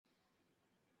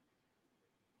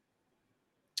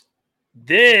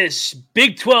This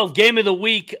Big 12 Game of the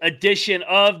Week edition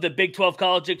of the Big 12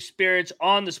 College Experience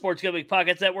on the Sports Gambling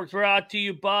Podcast Network, brought to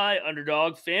you by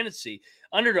Underdog Fantasy.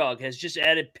 Underdog has just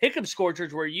added pick'em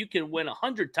scorchers where you can win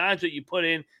 100 times what you put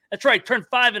in. That's right, turn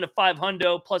 5 into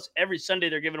 500. Plus, every Sunday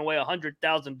they're giving away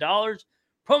 $100,000.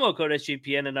 Promo code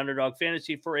SGPN and Underdog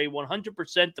Fantasy for a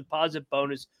 100% deposit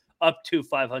bonus up to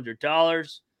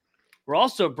 $500. We're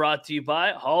also brought to you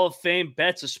by Hall of Fame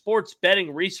Bets, a sports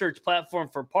betting research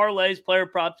platform for parlays, player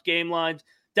props, game lines.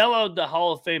 Download the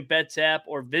Hall of Fame Bets app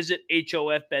or visit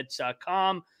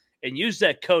hofbets.com and use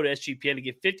that code SGPN to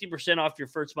get 50% off your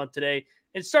first month today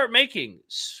and start making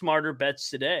smarter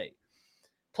bets today.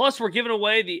 Plus, we're giving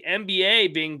away the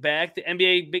NBA being back, the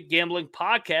NBA Big Gambling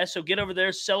Podcast. So get over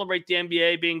there, celebrate the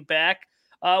NBA being back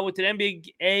with an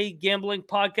NBA Gambling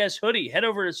Podcast hoodie. Head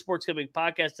over to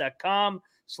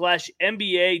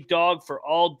sportsgamblingpodcast.com/NBA dog for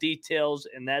all details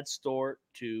in that store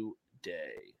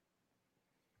today.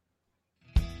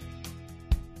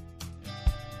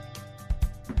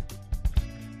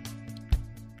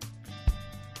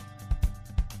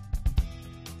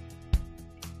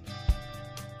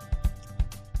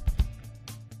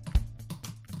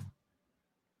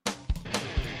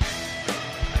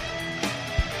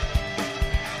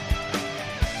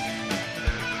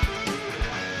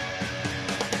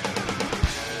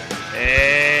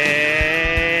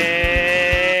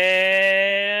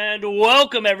 And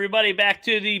welcome, everybody, back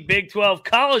to the Big 12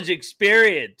 College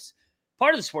Experience,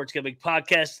 part of the Sports Gambling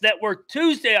Podcast Network.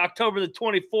 Tuesday, October the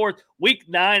 24th, Week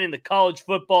 9 in the college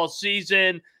football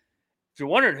season. If you're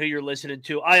wondering who you're listening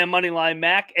to, I am Moneyline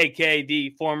Mac, a.k.a.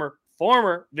 the former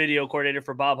video coordinator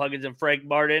for Bob Huggins and Frank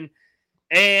Martin.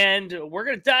 And we're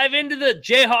going to dive into the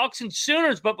Jayhawks and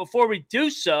Sooners. But before we do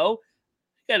so,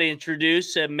 got to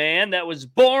introduce a man that was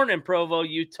born in Provo,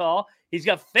 Utah. He's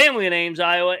got family in Ames,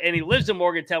 Iowa, and he lives in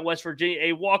Morgantown, West Virginia,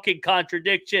 a walking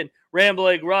contradiction.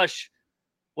 Rambling Rush.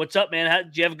 What's up, man?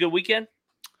 Did you have a good weekend?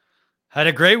 Had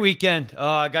a great weekend.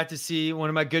 I got to see one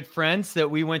of my good friends that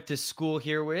we went to school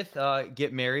here with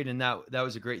get married, and that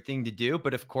was a great thing to do.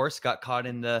 But, of course, got caught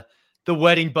in the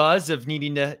wedding buzz of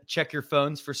needing to check your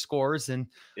phones for scores and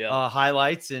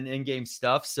highlights and in-game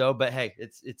stuff. So, but, hey,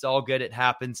 it's all good. It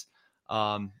happens.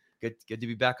 Good to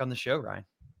be back on the show, Ryan.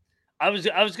 I was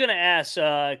going to ask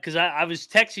because I was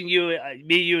texting you,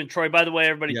 you and Troy. By the way,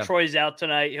 everybody, Troy's out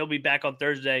tonight. He'll be back on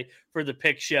Thursday for the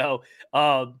pick show.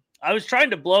 I was trying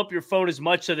to blow up your phone as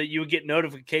much so that you would get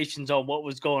notifications on what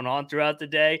was going on throughout the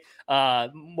day.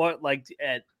 More like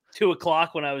at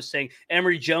 2:00 when I was saying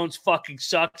Emory Jones fucking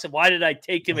sucks. Why did I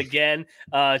take him again?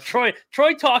 Troy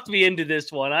talked me into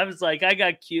this one. I was like, I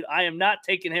got cute. I am not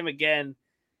taking him again.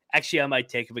 Actually, I might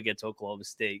take him against Oklahoma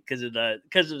State because of the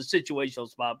situational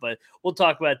spot, but we'll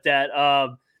talk about that.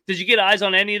 Did you get eyes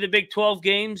on any of the Big 12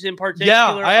 games in particular?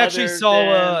 Yeah, I actually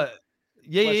saw.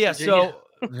 So,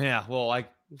 well, I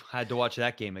had to watch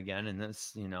that game again, and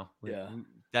this,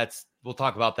 we'll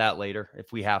talk about that later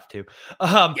if we have to.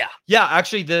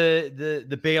 Actually,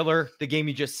 the Baylor, the game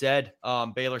you just said,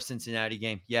 Baylor Cincinnati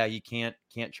game. Yeah, you can't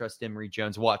trust Emory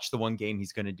Jones. Watch the one game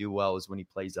he's going to do well is when he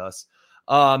plays us.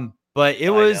 But it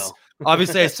was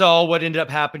obviously I saw what ended up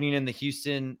happening in the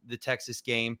Texas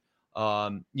game.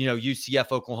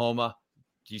 UCF, Oklahoma.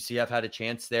 UCF had a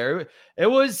chance there. It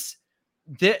was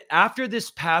after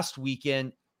this past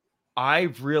weekend,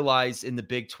 I've realized in the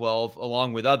Big 12,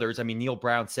 along with others, I mean, Neil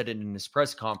Brown said it in his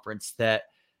press conference that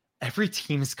every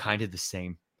team is kind of the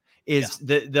same.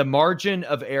 The margin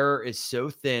of error is so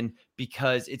thin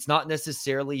because it's not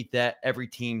necessarily that every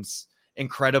team's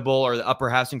incredible or the upper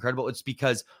half's incredible. It's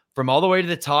because from all the way to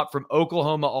the top, from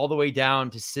Oklahoma all the way down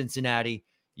to Cincinnati,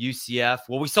 UCF.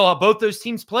 Well, we saw how both those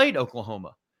teams played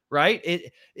Oklahoma, right?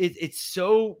 It's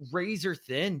so razor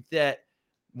thin that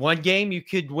one game you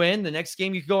could win, the next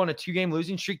game you could go on a 2-game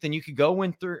losing streak, then you could go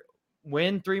win 3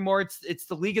 more. It's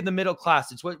the league of the middle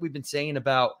class. It's what we've been saying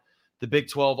about the Big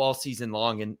 12 all season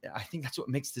long, and I think that's what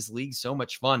makes this league so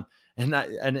much fun. And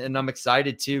I'm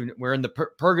excited too. We're in the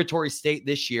purgatory state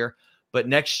this year. But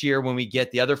next year, when we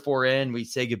get the other 4 in, we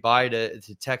say goodbye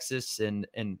to Texas and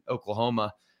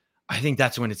Oklahoma. I think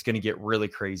that's when it's going to get really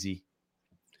crazy.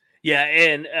 Yeah,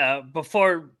 and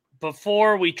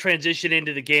before we transition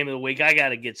into the game of the week, I got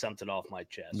to get something off my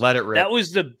chest. Let it rip. That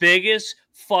was the biggest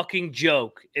fucking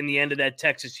joke in the end of that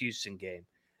Texas-Houston game.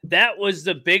 That was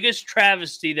the biggest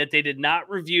travesty that they did not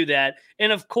review that.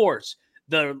 And, of course,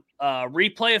 the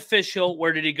replay official,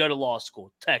 where did he go to law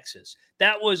school? Texas.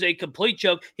 That was a complete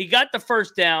joke. He got the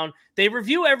first down. They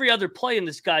review every other play in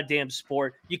this goddamn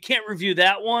sport. You can't review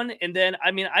that one. And then,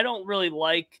 I mean, I don't really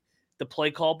like the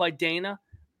play call by Dana,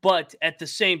 but at the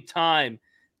same time,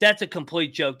 That's a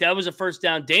complete joke. That was a first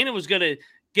down. Dana was going to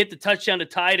get the touchdown to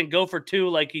tie it and go for 2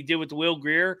 like he did with Will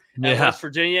Grier at West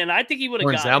Virginia, and I think he would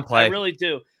have got it. Play. I really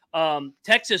do.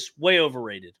 Texas, way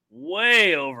overrated.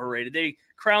 Way overrated. They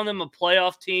crowned them a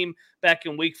playoff team back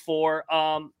in week 4.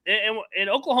 And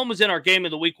Oklahoma's in our game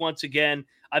of the week once again.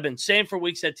 I've been saying for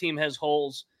weeks that team has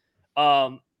holes.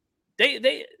 The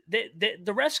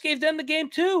refs gave them the game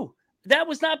too. That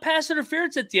was not pass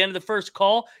interference at the end of the first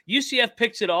call. UCF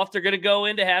picks it off. They're going to go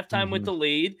into halftime with the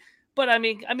lead. But I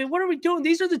mean, what are we doing?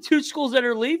 These are the 2 schools that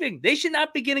are leaving. They should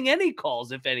not be getting any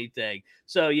calls, if anything.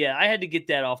 So yeah, I had to get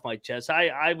that off my chest.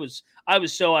 I was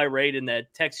so irate in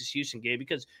that Texas-Houston game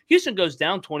because Houston goes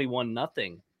down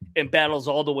 21-0 and battles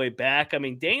all the way back. I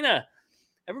mean, Dana,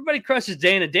 everybody crushes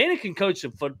Dana. Dana can coach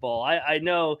some football. I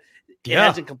know it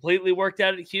hasn't completely worked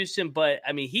out at Houston, but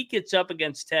I mean, he gets up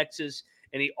against Texas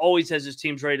and he always has his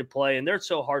teams ready to play, and they're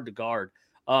so hard to guard.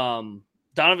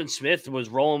 Donovan Smith was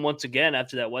rolling once again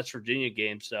after that West Virginia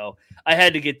game, so I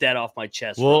had to get that off my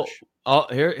chest. Well,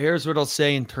 here's what I'll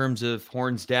say in terms of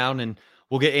horns down, and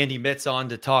we'll get Andy Mitz on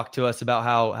to talk to us about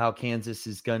how Kansas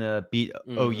is going to beat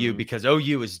OU because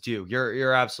OU is due.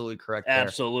 You're absolutely correct there.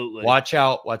 Absolutely. Watch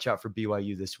out for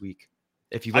BYU this week.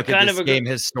 If you look at this game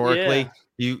historically,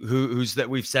 who's that?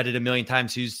 We've said it a million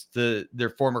times. Who's their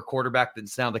former quarterback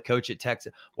that's now the coach at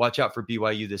Texas? Watch out for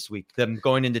BYU this week. Them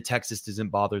going into Texas doesn't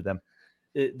bother them.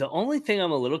 The only thing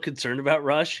I'm a little concerned about,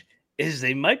 Rush, is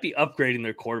they might be upgrading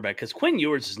their quarterback because Quinn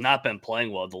Ewers has not been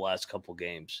playing well the last couple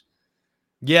games.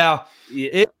 Yeah.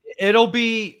 It'll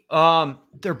be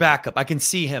their backup. I can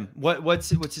see him. What's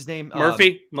his name?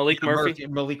 Murphy, Malik Murphy.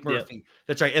 Malik Murphy. Yeah.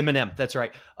 That's right. Eminem. That's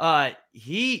right.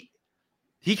 He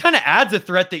kind of adds a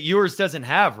threat that Ewers doesn't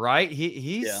have, right?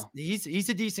 He's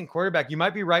a decent quarterback. You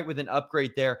might be right with an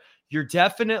upgrade there. You're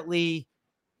definitely.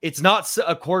 It's not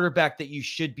a quarterback that you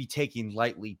should be taking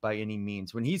lightly by any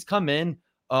means. When he's come in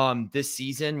this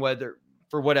season, whether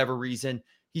for whatever reason,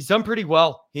 he's done pretty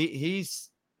well. He's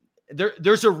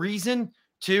there's a reason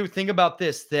to think about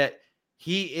this, that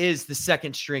he is the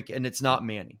second string and it's not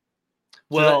Manning.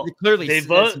 Well, so clearly they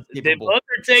both are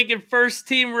taking first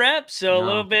team reps. So a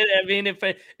little bit, I mean, if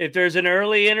there's an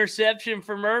early interception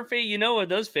for Murphy, you know what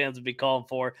those fans would be calling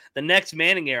for. The next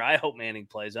Manning era. I hope Manning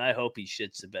plays. I hope he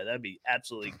shits the bed. That'd be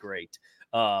absolutely great.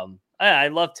 I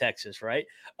love Texas, right?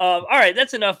 All right,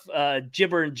 that's enough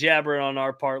gibber and jabber on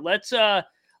our part. Let's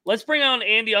bring on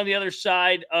Andy on the other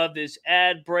side of this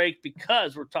ad break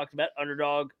because we're talking about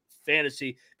Underdog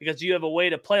Fantasy, because you have a way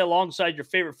to play alongside your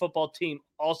favorite football team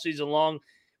all season long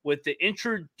with the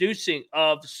introducing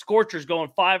of Scorchers,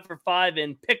 going 5 for 5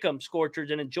 and pick 'em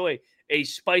Scorchers and enjoy a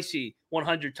spicy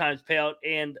 100 times payout.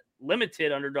 And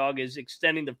limited Underdog is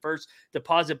extending the first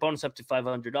deposit bonus up to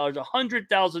 $500.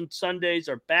 100,000 Sundays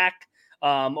are back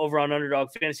over on Underdog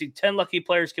Fantasy. 10 lucky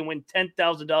players can win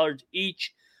 $10,000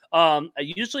 each. I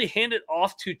usually hand it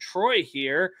off to Troy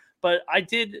here, but I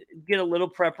did get a little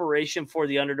preparation for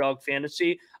the Underdog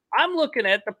Fantasy. I'm looking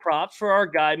at the props for our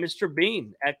guy, Mr.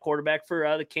 Beam, at quarterback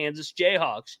for the Kansas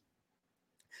Jayhawks.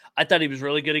 I thought he was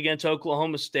really good against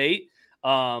Oklahoma State.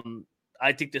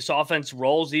 I think this offense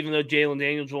rolls, even though Jalen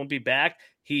Daniels won't be back.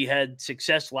 He had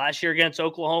success last year against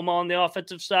Oklahoma on the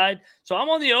offensive side. So I'm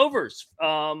on the overs.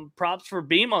 Props for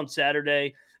Beam on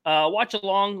Saturday. Watch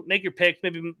along, make your picks,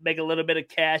 maybe make a little bit of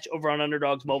cash over on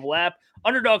Underdog's mobile app,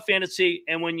 Underdog Fantasy.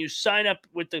 And when you sign up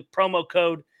with the promo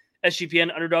code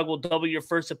SGPN, Underdog will double your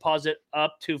first deposit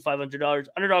up to $500.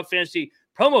 Underdog Fantasy,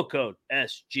 promo code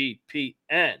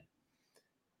SGPN.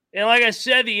 And like I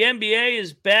said, the NBA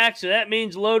is back, so that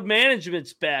means load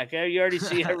management's back. You already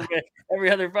see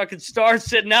every other fucking star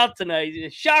sitting out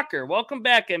tonight. Shocker. Welcome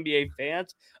back, NBA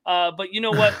fans. But you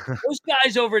know what? Those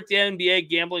guys over at the NBA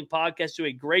Gambling Podcast do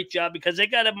a great job because they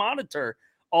got to monitor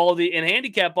and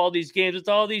handicap all these games with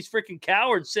all these freaking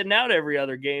cowards sitting out every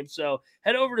other game. So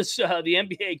head over to the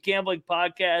NBA Gambling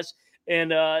Podcast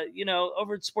and,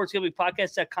 over at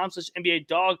sportsgamblingpodcast.com/NBA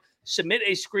Dog. Submit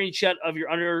a screenshot of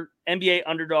your NBA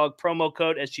Underdog promo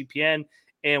code SGPN,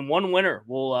 and one winner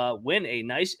will win a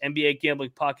nice NBA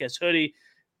Gambling Podcast hoodie.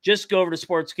 Just go over to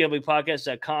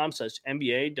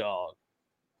sportsgamblingpodcast.com/NBA Dog.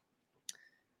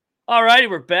 All righty,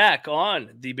 we're back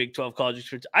on the Big 12 College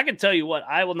Experience. I can tell you what,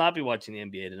 I will not be watching the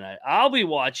NBA tonight. I'll be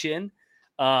watching,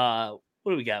 what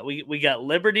do we got? We got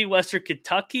Liberty, Western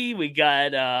Kentucky. We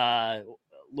got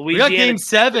Louisiana. We got Game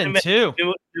 7, too.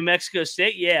 New Mexico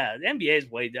State. Yeah, the NBA is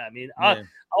way down. I mean,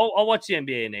 I'll watch the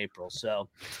NBA in April. So,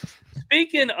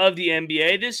 speaking of the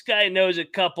NBA, this guy knows a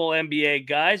couple NBA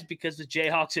guys because the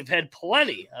Jayhawks have had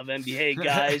plenty of NBA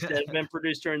guys that have been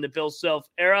produced during the Bill Self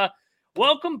era.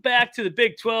 Welcome back to the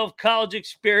Big 12 College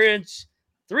Experience.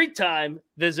 3-time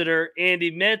visitor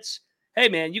Andy Mitz. Hey,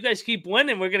 man, you guys keep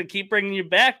winning. We're going to keep bringing you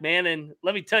back, man. And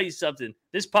let me tell you something.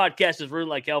 This podcast is ruined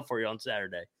like hell for you on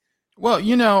Saturday. Well,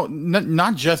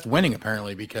 not just winning,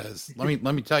 apparently, because let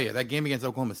me tell you, that game against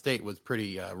Oklahoma State was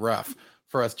pretty rough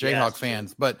for us Jayhawk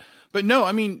fans. But no,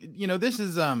 I mean, this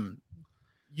is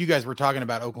you guys were talking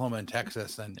about Oklahoma and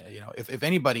Texas, and if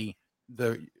anybody,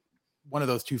 one of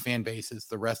those two fan bases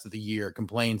the rest of the year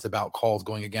complains about calls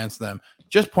going against them,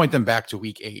 just point them back to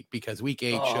week 8, because week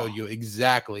 8 showed you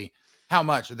exactly how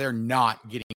much they're not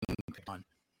getting on.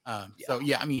 So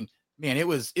yeah, I mean, man, it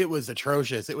was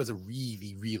atrocious. It was a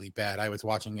really, really bad. I was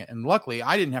watching it, and luckily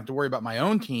I didn't have to worry about my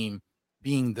own team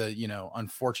being the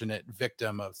unfortunate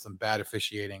victim of some bad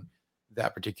officiating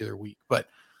that particular week. But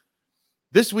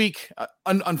this week,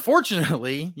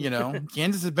 unfortunately,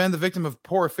 Kansas has been the victim of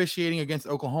poor officiating against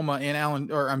Oklahoma in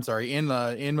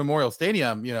in Memorial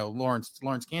Stadium. Lawrence,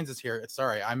 Kansas here.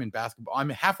 Sorry, I'm in basketball. I'm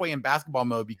halfway in basketball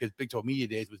mode because Big 12 Media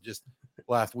Days was just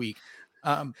last week.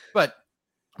 But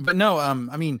no,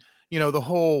 I mean, the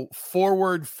whole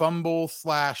forward fumble /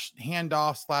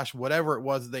 handoff / whatever it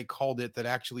was they called it that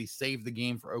actually saved the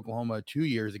game for Oklahoma 2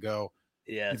 years ago.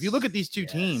 Yes. If you look at these two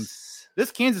teams,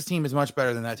 this Kansas team is much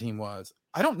better than that team was.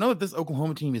 I don't know that this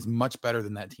Oklahoma team is much better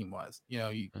than that team was.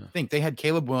 You think they had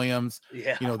Caleb Williams.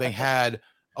 Yeah. They had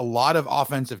a lot of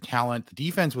offensive talent. The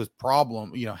defense was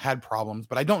had problems,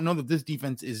 but I don't know that this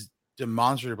defense is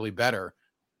demonstrably better.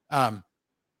 I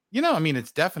mean,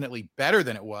 it's definitely better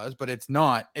than it was, but it's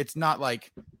not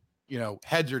like,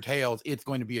 heads or tails. It's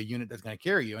going to be a unit that's going to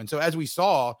carry you. And so as we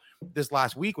saw this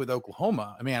last week with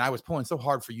Oklahoma, I mean, I was pulling so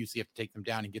hard for UCF to take them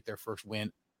down and get their first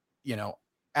win,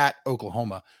 at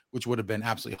Oklahoma, which would have been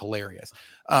absolutely hilarious.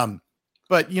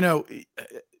 But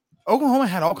Oklahoma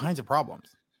had all kinds of problems.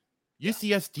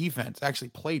 UCF's defense actually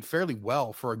played fairly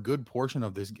well for a good portion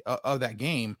of that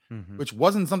game, which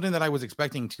wasn't something that I was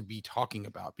expecting to be talking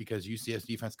about, because UCF's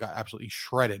defense got absolutely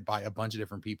shredded by a bunch of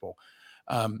different people.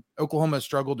 Oklahoma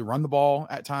struggled to run the ball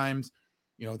at times.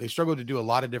 They struggled to do a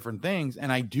lot of different things.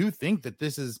 And I do think that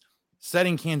this is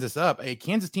setting Kansas up, a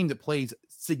Kansas team that plays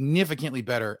significantly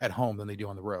better at home than they do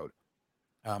on the road.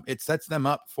 It sets them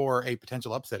up for a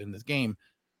potential upset in this game.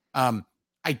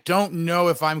 I don't know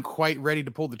if I'm quite ready to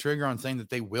pull the trigger on saying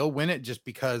that they will win it, just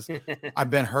because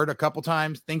I've been hurt a couple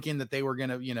times thinking that they were going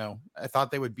to, I thought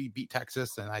they would beat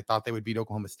Texas, and I thought they would beat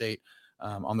Oklahoma State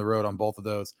on the road on both of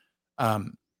those.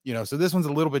 So this one's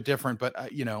a little bit different, but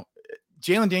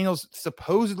Jalen Daniels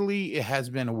supposedly it has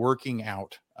been working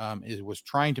out. It was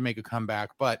trying to make a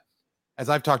comeback, but as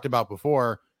I've talked about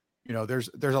before, there's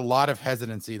a lot of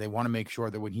hesitancy. They want to make sure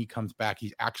that when he comes back,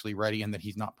 he's actually ready and that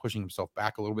he's not pushing himself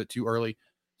back a little bit too early.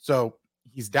 So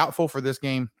he's doubtful for this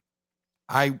game.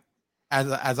 As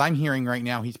I'm hearing right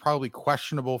now, he's probably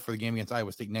questionable for the game against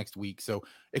Iowa State next week. So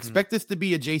expect this to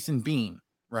be a Jason Bean,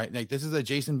 right? Like, this is a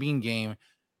Jason Bean game.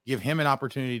 Give him an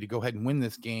opportunity to go ahead and win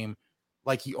this game,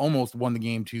 like he almost won the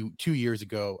game 2 years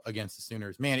ago against the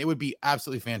Sooners. Man, it would be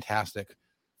absolutely fantastic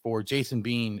for Jason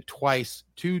Bean twice,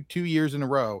 two years in a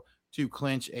row, to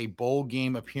clinch a bowl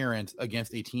game appearance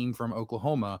against a team from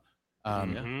Oklahoma.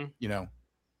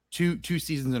 Two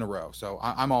seasons in a row. So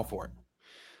I'm all for it.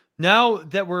 Now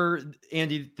that we're,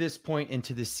 Andy, at this point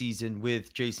into the season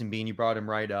with Jason Bean, you brought him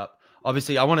right up.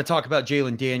 Obviously, I want to talk about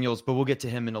Jalen Daniels, but we'll get to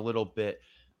him in a little bit.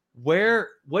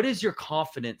 What is your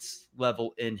confidence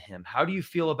level in him? How do you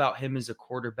feel about him as a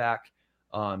quarterback,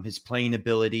 his playing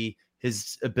ability,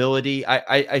 his ability?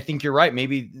 I think you're right.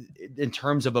 Maybe in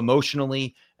terms of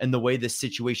emotionally and the way this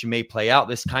situation may play out,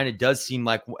 this kind of does seem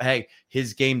like, hey,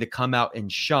 his game to come out and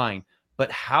shine.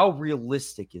 But how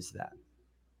realistic is that?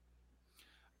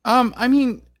 I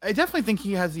mean, I definitely think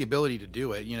he has the ability to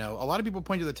do it. A lot of people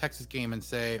point to the Texas game and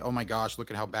say, oh my gosh, look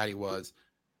at how bad he was.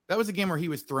 That was a game where he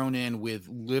was thrown in with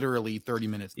literally 30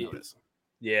 minutes notice.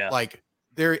 Yeah. Like,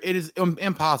 it is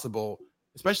impossible,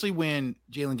 especially when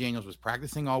Jalen Daniels was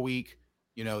practicing all week.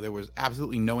 There was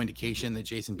absolutely no indication that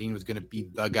Jason Bean was going to be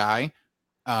the guy.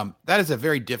 That is a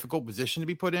very difficult position to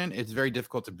be put in. It's very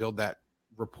difficult to build that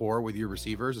rapport with your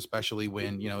receivers, especially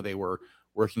when, they were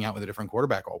working out with a different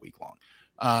quarterback all week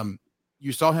long.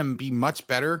 You saw him be much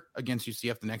better against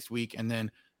UCF the next week, and then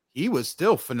he was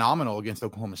still phenomenal against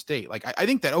Oklahoma State. Like, I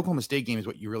think that Oklahoma State game is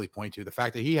what you really point to. The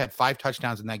fact that he had 5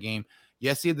 touchdowns in that game.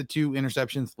 Yes, he had the 2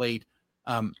 interceptions late.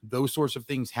 Those sorts of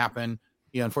things happen.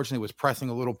 He unfortunately was pressing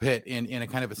a little bit in a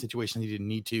kind of a situation he didn't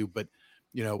need to, but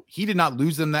he did not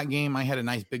lose them that game. I had a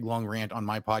nice big long rant on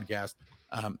my podcast.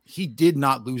 He did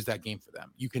not lose that game for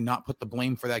them. You cannot put the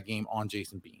blame for that game on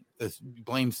Jason Bean. The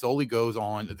blame solely goes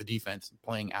on the defense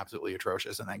playing absolutely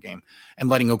atrocious in that game and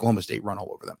letting Oklahoma State run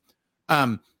all over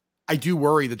them. I do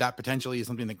worry that potentially is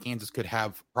something that Kansas could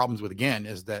have problems with again,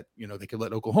 is that, they could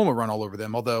let Oklahoma run all over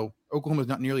them. Although Oklahoma is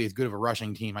not nearly as good of a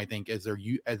rushing team, I think, as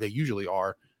they usually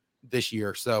are this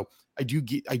year. So I do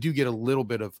get a little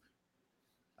bit of,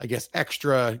 I guess,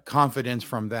 extra confidence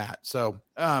from that. So,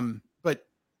 but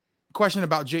question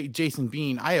about Jason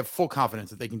Bean, I have full confidence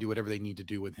that they can do whatever they need to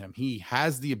do with him. He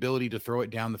has the ability to throw it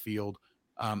down the field.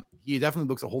 He definitely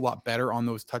looks a whole lot better on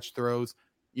those touch throws,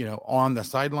 on the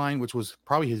sideline, which was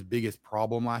probably his biggest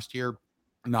problem last year,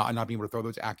 not being able to throw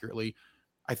those accurately.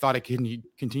 I thought it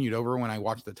continued over when I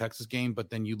watched the Texas game, but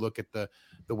then you look at the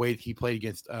way that he played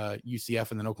against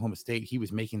UCF and then Oklahoma State, he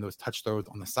was making those touch throws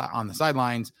on the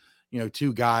sidelines,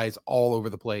 two guys all over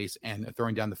the place and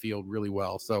throwing down the field really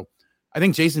well. So I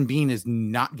think Jason Bean is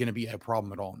not going to be a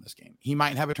problem at all in this game. He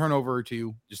might have a turnover or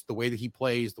two, just the way that he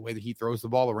plays, the way that he throws the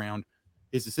ball around.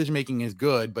 His decision-making is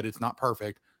good, but it's not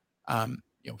perfect.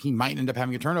 He might end up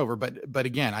having a turnover, but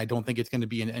again, I don't think it's going to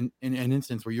be an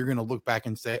instance where you're going to look back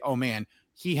and say, oh man,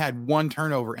 he had one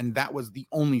turnover and that was the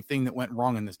only thing that went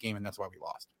wrong in this game. And that's why we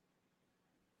lost.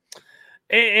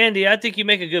 Hey, Andy, I think you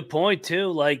make a good point too.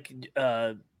 Like,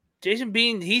 Jason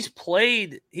Bean, he's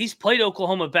played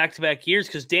Oklahoma back-to-back years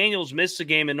because Daniels missed a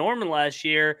game in Norman last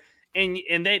year, and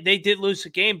they did lose the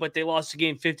game, but they lost the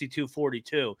game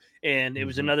 52-42. And it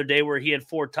was another day where he had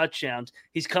 4 touchdowns.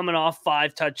 He's coming off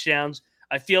 5 touchdowns.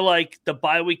 I feel like the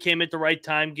bye week came at the right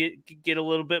time, get a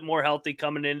little bit more healthy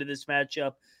coming into this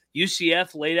matchup.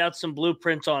 UCF laid out some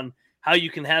blueprints on how you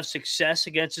can have success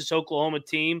against this Oklahoma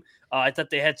team. I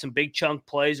thought they had some big chunk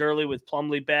plays early with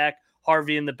Plumlee back,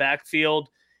 Harvey in the backfield.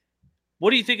 What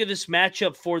do you think of this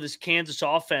matchup for this Kansas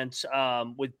offense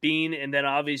with Bean and then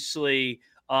obviously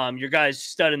your guys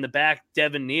stud in the back,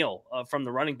 Devin Neal from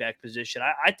the running back position?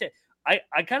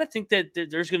 I kind of think that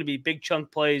there's going to be big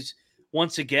chunk plays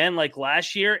once again, like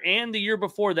last year and the year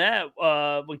before that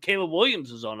when Caleb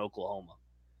Williams was on Oklahoma.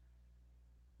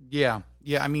 Yeah.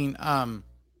 I mean,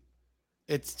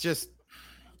 it's just,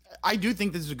 I do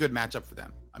think this is a good matchup for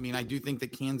them. I mean, I do think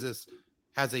that Kansas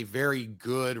has a very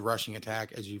good rushing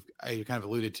attack, as you kind of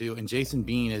alluded to, and Jason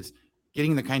Bean is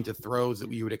getting the kinds of throws that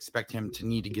we would expect him to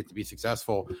need to get to be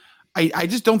successful. I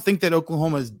just don't think that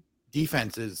Oklahoma's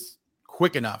defense is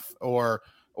quick enough, or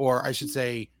I should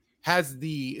say, has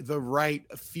the right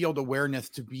field awareness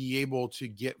to be able to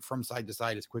get from side to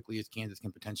side as quickly as Kansas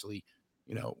can potentially,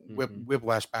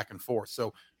 whiplash back and forth.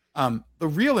 So the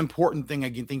real important thing I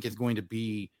think is going to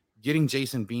be getting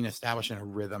Jason Bean established in a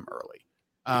rhythm early.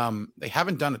 They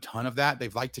haven't done a ton of that.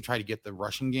 They've liked to try to get the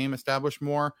rushing game established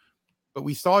more, but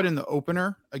we saw it in the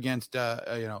opener against,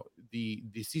 the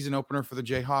season opener for the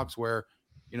Jayhawks, where,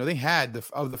 they had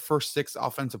of the first 6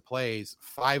 offensive plays,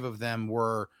 5 of them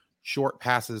were short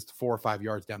passes to 4 or 5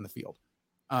 yards down the field.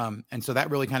 And so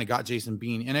that really kind of got Jason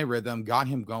Bean in a rhythm, got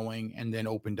him going, and then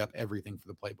opened up everything for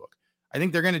the playbook. I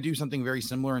think they're going to do something very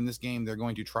similar in this game. They're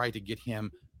going to try to get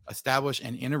him established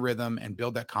and in a rhythm and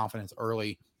build that confidence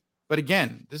early. But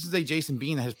again, this is a Jason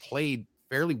Bean that has played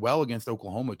fairly well against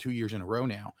Oklahoma 2 years in a row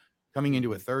now, coming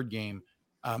into a third game.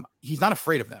 He's not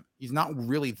afraid of them. He's not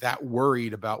really that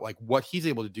worried about like what he's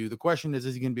able to do. The question is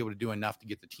he going to be able to do enough to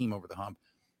get the team over the hump?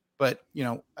 But,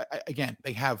 again,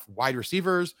 they have wide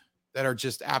receivers that are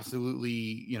just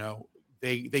absolutely,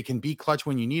 they can be clutch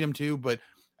when you need them to. But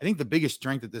I think the biggest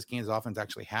strength that this Kansas offense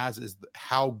actually has is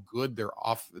how good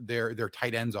their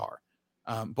tight ends are,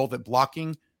 both at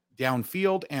blocking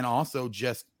downfield and also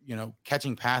just,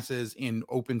 catching passes in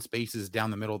open spaces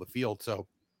down the middle of the field. So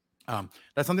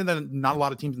that's something that not a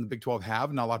lot of teams in the Big 12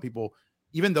 have. Not a lot of people,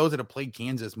 even those that have played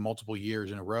Kansas multiple years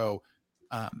in a row,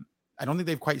 I don't think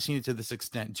they've quite seen it to this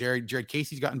extent. Jared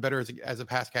Casey's gotten better as a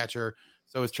pass catcher.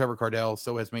 So has Trevor Cardell.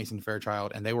 So has Mason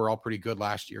Fairchild. And they were all pretty good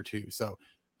last year too. So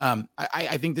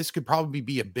I think this could probably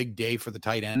be a big day for the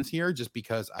tight ends here, just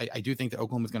because I do think that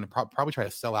Oklahoma is going to probably try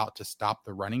to sell out to stop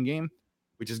the running game,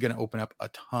 which is going to open up a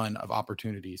ton of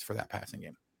opportunities for that passing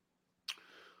game.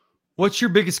 What's your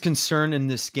biggest concern in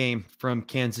this game from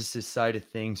Kansas's side of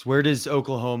things? Where does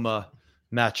Oklahoma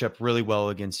match up really well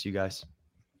against you guys?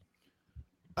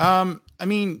 I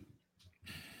mean,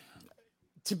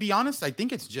 to be honest, I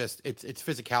think it's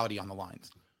physicality on the lines.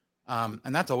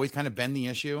 And that's always kind of been the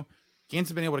issue. Kansas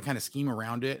has been able to kind of scheme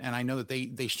around it. And I know that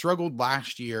they struggled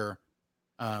last year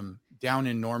down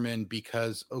in Norman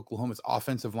because Oklahoma's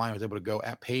offensive line was able to go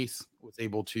at pace, was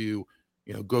able to,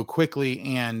 go quickly,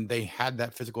 and they had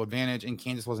that physical advantage, and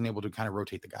Kansas wasn't able to kind of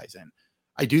rotate the guys in.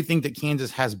 I do think that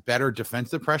Kansas has better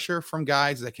defensive pressure from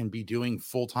guys that can be doing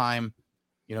full-time,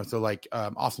 so like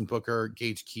Austin Booker,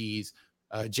 Gage Keys,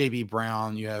 JB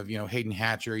Brown, you have, Hayden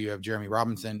Hatcher, you have Jeremy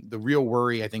Robinson. The real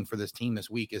worry, I think, for this team this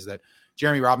week is that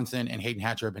Jeremy Robinson and Hayden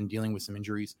Hatcher have been dealing with some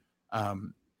injuries.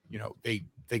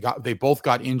 They both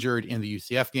got injured in the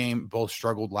UCF game, both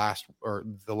struggled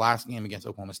the last game against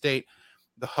Oklahoma State.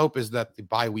 The hope is that the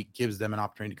bye week gives them an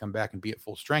opportunity to come back and be at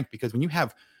full strength, because when you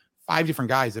have 5 different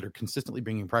guys that are consistently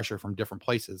bringing pressure from different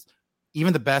places,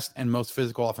 even the best and most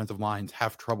physical offensive lines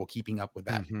have trouble keeping up with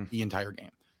that the entire game.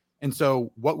 And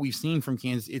so what we've seen from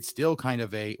Kansas, it's still kind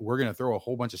of we're going to throw a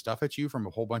whole bunch of stuff at you from a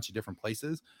whole bunch of different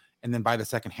places. And then by the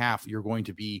second half, you're going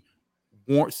to be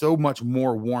so much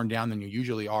more worn down than you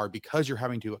usually are, because you're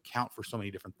having to account for so many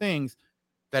different things,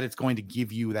 that it's going to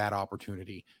give you that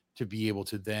opportunity to be able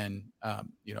to then,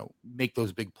 make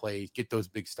those big plays, get those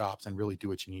big stops, and really do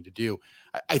what you need to do.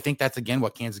 I think that's, again,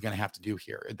 what Kansas is going to have to do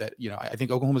here. That, I think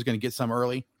Oklahoma is going to get some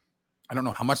early. I don't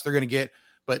know how much they're going to get,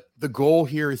 but the goal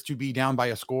here is to be down by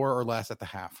a score or less at the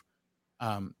half.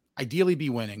 Ideally be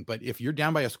winning, but if you're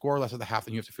down by a score or less at the half,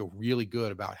 then you have to feel really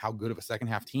good about how good of a second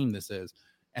half team this is,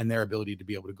 and their ability to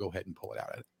be able to go ahead and pull it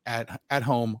out at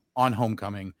home on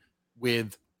homecoming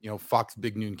with, Fox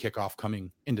Big Noon kickoff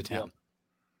coming into town.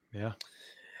 Yeah.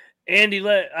 Andy,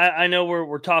 I know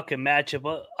we're talking matchup,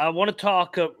 but I want to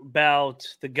talk about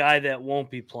the guy that won't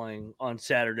be playing on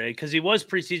Saturday, because he was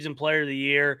preseason player of the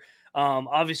year.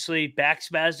 Obviously, back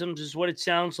spasms is what it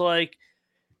sounds like.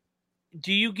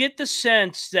 Do you get the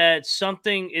sense that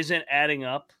something isn't adding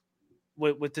up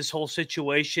with this whole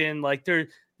situation? Like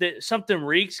something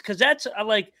reeks? Because that's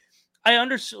I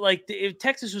understand. Like, if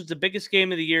Texas was the biggest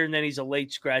game of the year and then he's a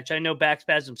late scratch, I know back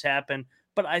spasms happen,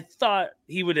 but I thought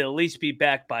he would at least be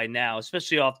back by now,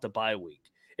 especially off the bye week.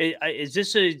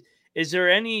 Is there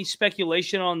any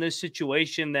speculation on this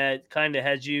situation that kind of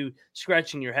has you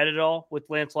scratching your head at all with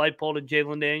Lance Leipold and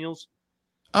Jalen Daniels?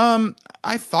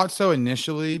 I thought so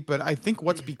initially, but I think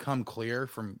what's become clear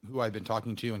from who I've been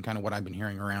talking to and kind of what I've been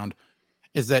hearing around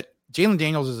is that Jalen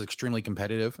Daniels is extremely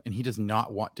competitive, and he does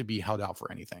not want to be held out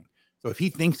for anything. So if he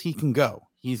thinks he can go,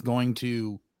 he's going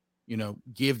to,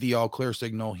 give the all clear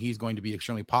signal. He's going to be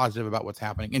extremely positive about what's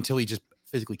happening until he just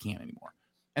physically can't anymore.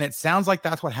 And it sounds like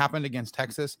that's what happened against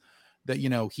Texas, that,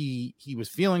 he was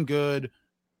feeling good,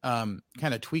 kind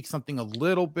of tweaked something a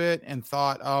little bit and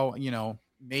thought,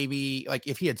 maybe like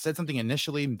if he had said something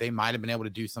initially, they might have been able to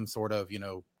do some sort of,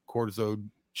 cortisone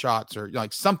shots or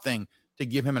like something to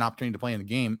give him an opportunity to play in the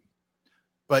game.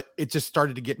 But it just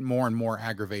started to get more and more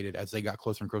aggravated as they got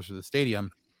closer and closer to the stadium,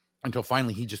 until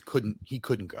finally he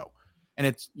couldn't go. And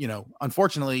it's,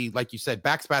 unfortunately, like you said,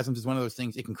 back spasms is one of those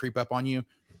things, it can creep up on you.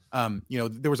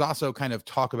 There was also kind of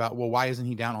talk about, well, why isn't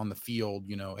he down on the field,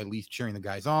 at least cheering the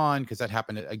guys on? Because that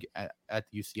happened at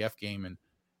the UCF game. And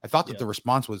I thought that the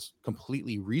response was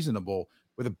completely reasonable.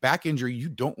 With a back injury, you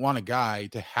don't want a guy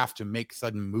to have to make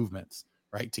sudden movements,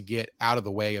 right, to get out of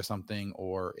the way of something,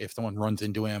 or if someone runs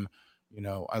into him,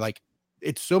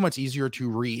 it's so much easier to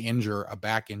re-injure a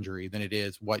back injury than it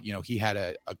is what, he had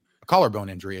a collarbone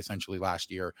injury essentially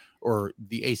last year, or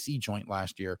the AC joint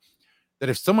last year, that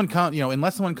if someone comes,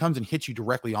 unless someone comes and hits you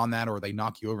directly on that, or they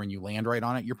knock you over and you land right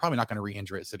on it, you're probably not going to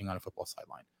re-injure it sitting on a football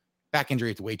sideline. Back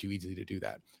injury, it's way too easy to do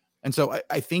that. And so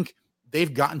I think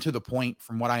they've gotten to the point,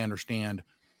 from what I understand,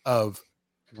 of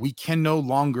we can no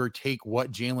longer take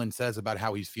what Jalen says about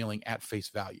how he's feeling at face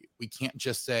value. We can't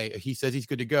just say, he says he's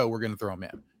good to go, we're going to throw him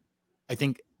in. I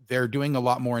think they're doing a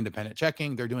lot more independent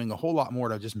checking. They're doing a whole lot more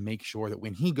to just make sure that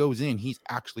when he goes in, he's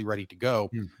actually ready to go.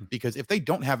 Because if they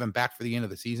don't have him back for the end of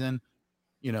the season,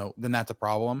 then that's a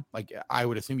problem. Like, I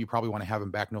would assume you probably want to have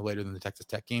him back no later than the Texas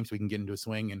Tech game, so we can get into a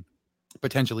swing and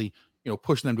potentially,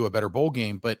 push them to a better bowl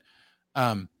game. But,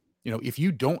 if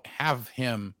you don't have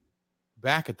him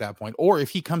back at that point, or if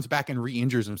he comes back and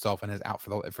re-injures himself and is out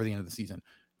for the end of the season,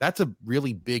 that's a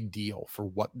really big deal for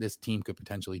what this team could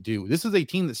potentially do. This is a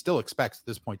team that still expects at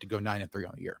this point to go 9-3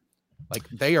 on the year. Like,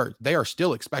 they are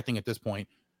still expecting at this point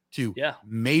to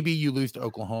maybe you lose to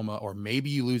Oklahoma, or maybe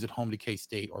you lose at home to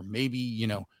K-State, or maybe,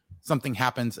 something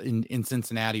happens in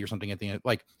Cincinnati or something at the end.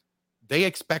 Like, they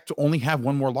expect to only have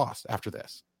one more loss after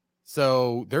this.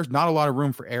 So there's not a lot of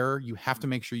room for error. You have to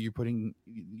make sure you're putting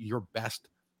your best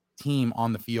team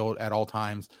on the field at all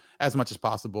times as much as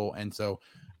possible. And so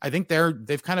I think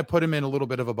they've kind of put him in a little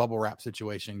bit of a bubble wrap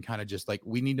situation, kind of just like,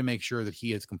 we need to make sure that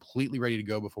he is completely ready to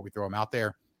go before we throw him out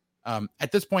there.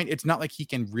 At this point, it's not like he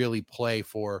can really play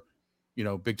for,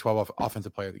 Big 12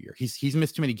 offensive player of the year. He's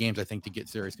missed too many games, I think, to get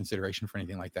serious consideration for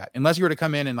anything like that. Unless you were to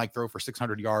come in and like throw for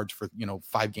 600 yards for,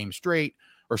 5 games straight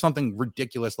or something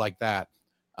ridiculous like that.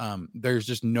 There's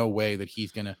just no way that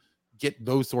he's going to get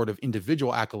those sort of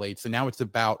individual accolades. So now it's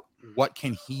about what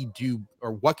can he do,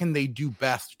 or what can they do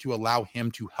best to allow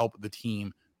him to help the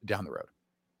team down the road.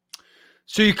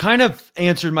 So you kind of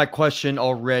answered my question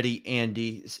already,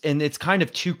 Andy, and it's kind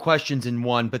of two questions in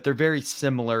one, but they're very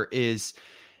similar. Is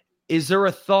there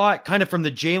a thought kind of from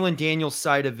the Jalen Daniels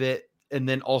side of it and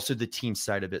then also the team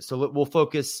side of it? So we'll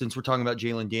focus, since we're talking about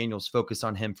Jalen Daniels, focus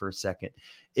on him for a second.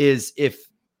 Is if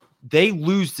they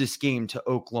lose this game to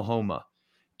Oklahoma,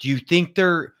 do you think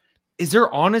is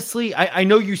there honestly, I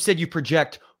know you said you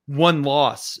project one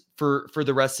loss for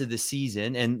the rest of the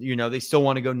season and, they still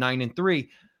want to go 9-3,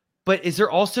 but is there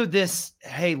also this,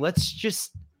 hey, let's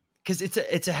just, because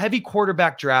it's a heavy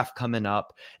quarterback draft coming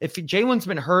up. If Jalen's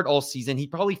been hurt all season,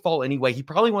 he'd probably fall anyway. He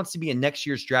probably wants to be in next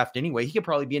year's draft anyway. He could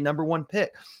probably be a number 1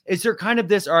 pick. Is there kind of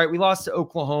this, all right, we lost to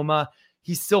Oklahoma,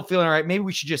 he's still feeling all right, maybe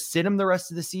we should just sit him the rest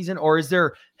of the season? Or is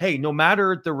there, hey, no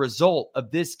matter the result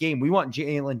of this game, we want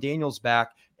Jalen Daniels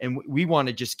back and we want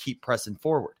to just keep pressing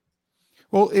forward?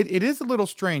 Well, it is a little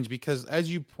strange because,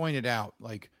 as you pointed out,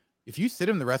 like, if you sit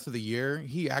him the rest of the year,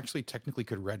 he actually technically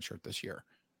could redshirt this year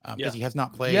because he has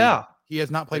not played. Yeah. He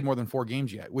has not played more than 4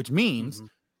 games yet, which means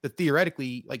that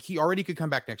theoretically, like, he already could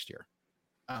come back next year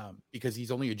because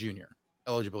he's only a junior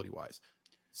eligibility wise.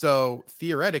 So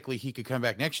theoretically, he could come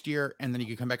back next year, and then he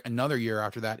could come back another year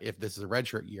after that if this is a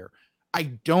redshirt year. I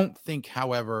don't think,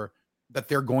 however, that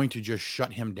they're going to just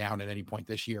shut him down at any point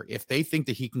this year. If they think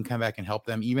that he can come back and help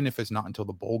them, even if it's not until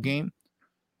the bowl game,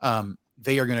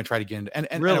 they are going to try to get into.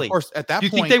 And really, and of course, at that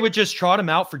point, do you think they would just trot him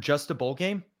out for just a bowl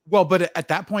game? Well, but at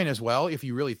that point as well, if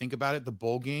you really think about it, the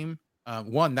bowl game,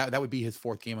 one, that would be his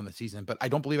 4th game on the season, but I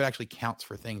don't believe it actually counts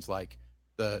for things like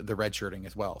the redshirting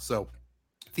as well. So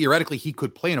theoretically, he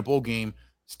could play in a bowl game,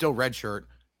 still redshirt.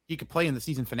 He could play in the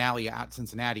season finale at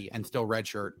Cincinnati and still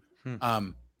redshirt.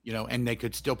 And they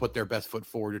could still put their best foot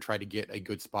forward to try to get a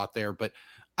good spot there. But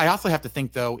I also have to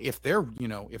think, though, if they're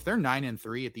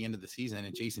 9-3 at the end of the season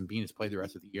and Jason Bean has played the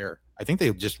rest of the year, I think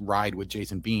they'll just ride with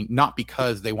Jason Bean, not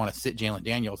because they want to sit Jalen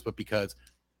Daniels, but because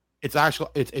it's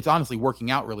honestly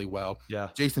working out really well. Yeah.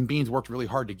 Jason Bean's worked really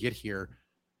hard to get here.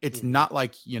 It's not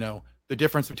like, the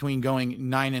difference between going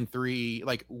 9-3,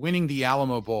 like winning the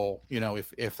Alamo Bowl,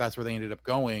 if that's where they ended up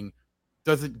going,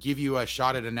 doesn't give you a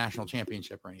shot at a national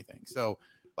championship or anything. So,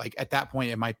 like, at that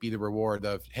point, it might be the reward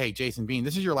of, hey, Jason Bean,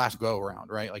 this is your last go around,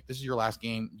 right? Like, this is your last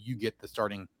game. You get the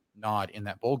starting nod in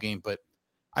that bowl game. But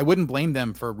I wouldn't blame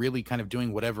them for really kind of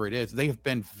doing whatever it is. They have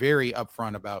been very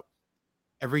upfront about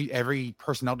every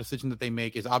personnel decision that they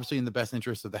make is obviously in the best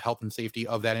interest of the health and safety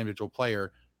of that individual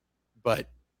player. But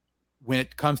when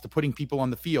it comes to putting people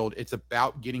on the field, it's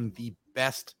about getting the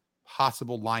best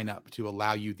possible lineup to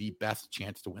allow you the best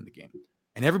chance to win the game.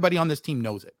 And everybody on this team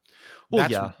knows it.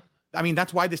 Well, yeah. I mean,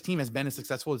 that's why this team has been as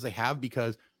successful as they have,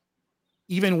 because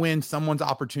even when someone's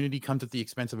opportunity comes at the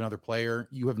expense of another player,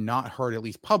 you have not heard, at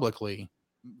least publicly,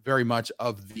 very much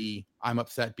of the I'm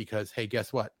upset because, hey,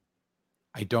 guess what?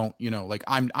 I don't,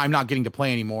 I'm not getting to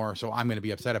play anymore, so I'm going to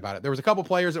be upset about it. There was a couple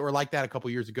players that were like that a couple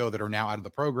years ago that are now out of the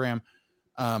program.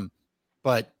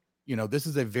 But this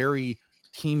is a very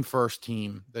team first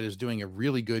team that is doing a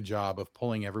really good job of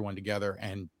pulling everyone together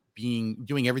and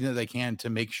doing everything that they can to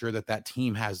make sure that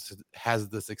team has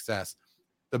the success.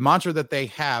 The mantra that they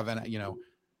have, and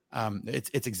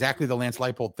it's exactly the Lance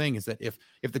Leipold thing, is that if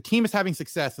the team is having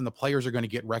success, then the players are going to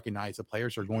get recognized. The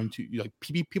players are going to,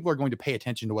 people are going to pay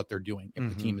attention to what they're doing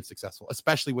if the team is successful,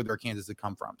 especially with where Kansas has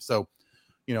come from. So,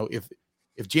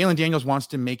 if Jalen Daniels wants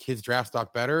to make his draft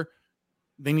stock better,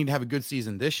 they need to have a good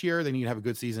season this year. They need to have a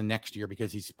good season next year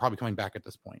because he's probably coming back at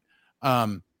this point.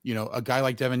 A guy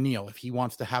like Devin Neal, if he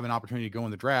wants to have an opportunity to go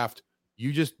in the draft,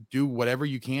 you just do whatever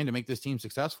you can to make this team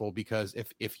successful. Because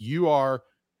if you are,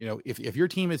 if your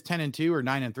team is 10-2 or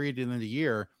 9-3 at the end of the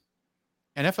year,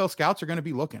 NFL scouts are going to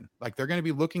be looking. Like, they're going to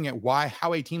be looking at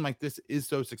how a team like this is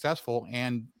so successful.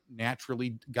 And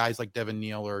naturally, guys like Devin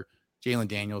Neal or Jalen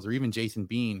Daniels or even Jason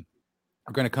Bean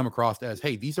are going to come across as,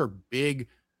 hey, these are big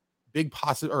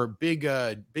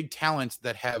talents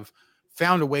that have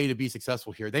found a way to be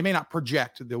successful here. They may not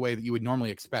project the way that you would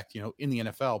normally expect, in the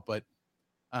NFL, but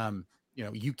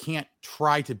you can't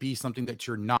try to be something that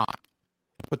you're not.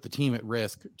 Put the team at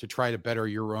risk to try to better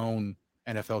your own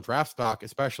NFL draft stock,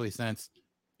 especially since,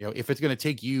 if it's going to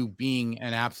take you being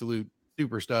an absolute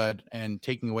super stud and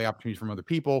taking away opportunities from other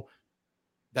people,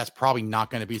 that's probably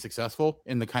not going to be successful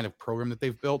in the kind of program that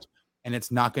they've built. And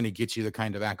it's not going to get you the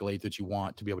kind of accolades that you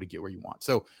want to be able to get where you want.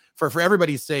 So for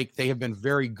everybody's sake, they have been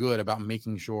very good about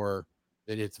making sure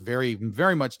that it's very,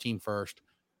 very much team first.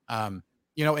 And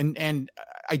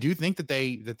I do think that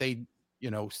they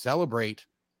celebrate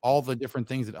all the different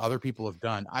things that other people have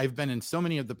done. I've been in so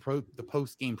many of the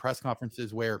post-game press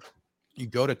conferences where you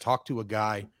go to talk to a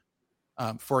guy.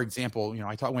 For example,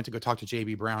 I went to go talk to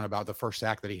JB Brown about the first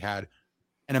sack that he had.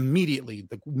 And immediately,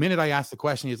 the minute I asked the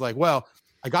question, he's like, well,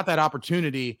 I got that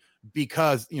opportunity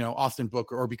because, Austin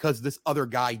Booker, or because this other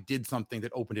guy did something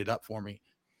that opened it up for me.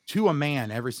 To a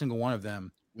man, every single one of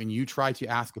them, when you try to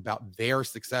ask about their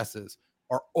successes,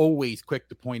 are always quick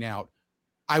to point out,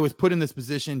 I was put in this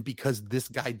position because this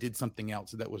guy did something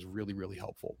else that was really, really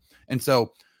helpful. And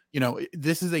so,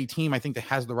 this is a team, I think, that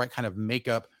has the right kind of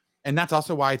makeup. And that's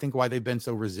also why they've been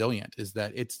so resilient, is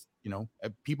that it's,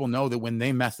 people know that when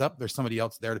they mess up, there's somebody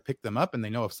else there to pick them up. And they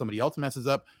know if somebody else messes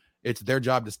up, it's their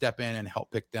job to step in and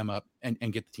help pick them up and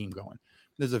get the team going.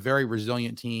 This is a very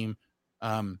resilient team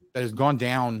that has gone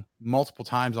down multiple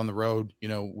times on the road,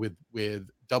 with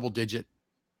double digit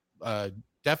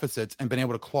deficits and been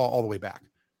able to claw all the way back.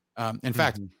 In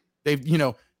fact, they've,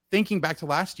 thinking back to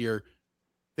last year,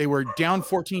 they were down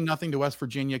 14-0 to West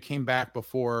Virginia, came back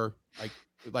before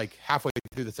like halfway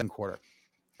through the second quarter.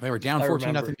 They were down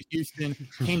 14-0 to Houston,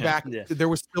 came back. Yeah. There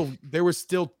was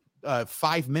still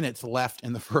 5 minutes left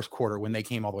in the first quarter when they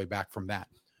came all the way back from that.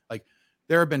 Like,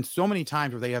 there have been so many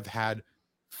times where they have had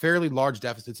fairly large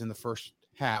deficits in the first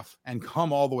half and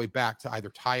come all the way back to either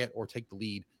tie it or take the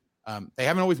lead. They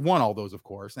haven't always won all those, of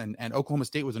course. And Oklahoma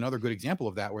State was another good example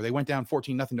of that, where they went down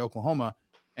 14-0 to Oklahoma,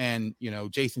 and,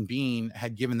 Jason Bean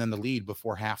had given them the lead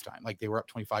before halftime. Like, they were up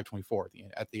 25-24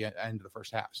 at the end of the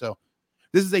first half. So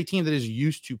this is a team that is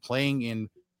used to playing in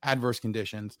adverse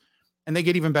conditions, and they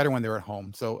get even better when they're at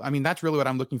home. So, I mean, that's really what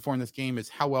I'm looking for in this game, is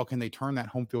how well can they turn that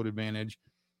home field advantage?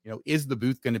 Is the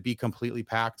booth going to be completely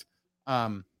packed?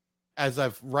 As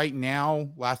of right now,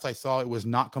 last I saw, it was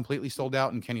not completely sold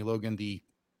out, and Kenny Logan, the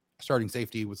starting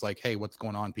safety, was like, hey, what's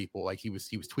going on, people? Like, he was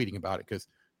tweeting about it, because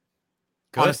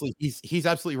honestly, he's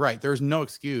absolutely right. There's no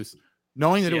excuse,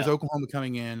 knowing that it was Oklahoma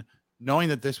coming in, knowing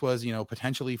that this was,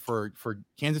 potentially for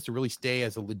Kansas to really stay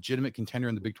as a legitimate contender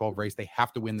in the Big 12 race. They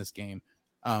have to win this game.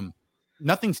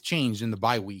 Nothing's changed in the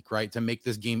bye week, right, to make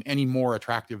this game any more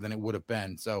attractive than it would have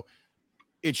been. So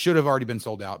it should have already been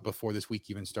sold out before this week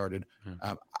even started.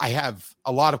 I have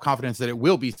a lot of confidence that it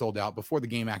will be sold out before the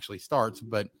game actually starts.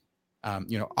 But,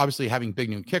 obviously having big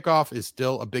noon kickoff is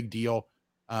still a big deal.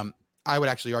 I would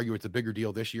actually argue it's a bigger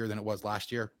deal this year than it was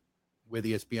last year with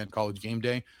ESPN College Game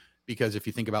Day, because if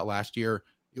you think about last year,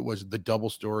 it was the double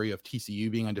story of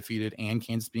TCU being undefeated and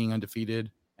Kansas being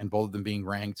undefeated, and both of them being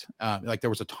ranked.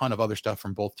 There was a ton of other stuff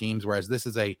from both teams, whereas this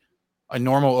is a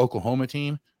normal Oklahoma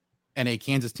team and a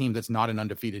Kansas team that's not an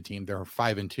undefeated team. They're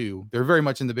 5-2. They're very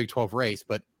much in the Big 12 race,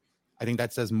 but I think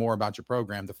that says more about your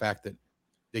program, the fact that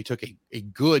they took a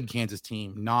good Kansas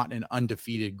team, not an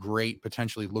undefeated, great,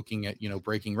 potentially looking at,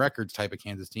 breaking records type of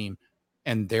Kansas team,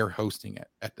 and they're hosting it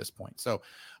at this point. So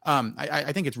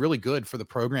I think it's really good for the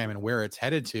program and where it's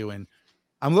headed to. And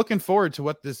I'm looking forward to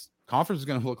what this conference is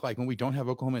going to look like when we don't have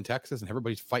Oklahoma and Texas and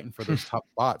everybody's fighting for those top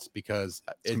spots, because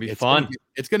it's going to be fun.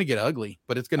 It's going to get ugly,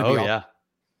 but it's going to be yeah.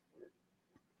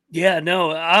 Yeah,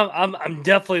 no, I'm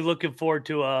definitely looking forward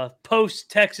to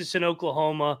post Texas and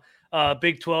Oklahoma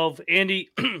Big 12. Andy,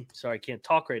 sorry, I can't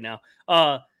talk right now.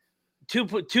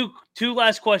 Two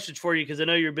last questions for you, because I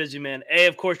know you're a busy man. A,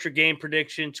 of course, your game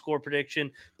prediction, score prediction,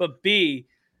 but B,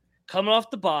 coming off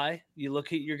the bye, you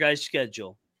look at your guys'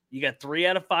 schedule. You got 3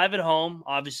 out of 5 at home.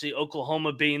 Obviously,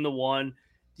 Oklahoma being the one.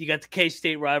 You got the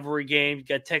K-State rivalry game. You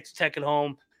got Texas Tech at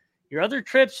home. Your other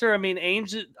trips are,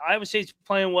 Ames, Iowa State's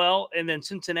playing well, and then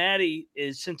Cincinnati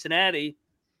is Cincinnati.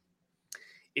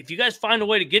 If you guys find a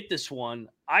way to get this one,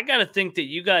 I got to think that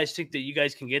you guys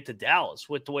can get to Dallas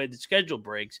with the way the schedule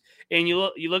breaks. And you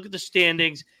look at the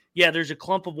standings. Yeah, there's a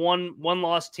clump of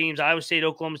one-loss teams: Iowa State,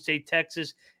 Oklahoma State,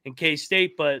 Texas, and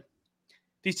K-State. But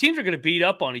these teams are going to beat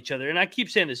up on each other. And I keep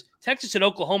saying this: Texas and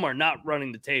Oklahoma are not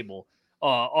running the table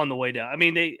on the way down.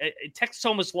 Texas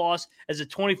almost lost as a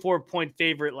 24-point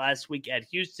favorite last week at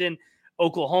Houston.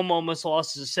 Oklahoma almost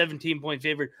lost as a 17-point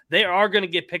favorite. They are going to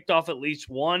get picked off at least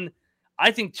one,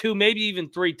 I think 2, maybe even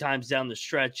 3 times down the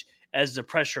stretch as the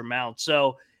pressure mounts.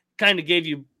 So kind of gave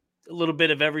you a little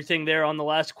bit of everything there on the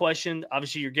last question.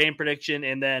 Obviously, your game prediction.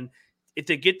 And then if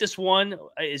they get this one,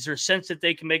 is there a sense that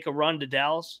they can make a run to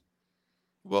Dallas?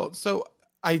 Well, so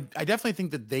I definitely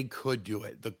think that they could do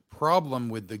it. The problem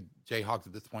with the Jayhawks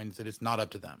at this point is that it's not up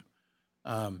to them.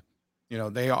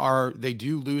 They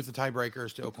do lose the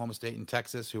tiebreakers to Oklahoma State and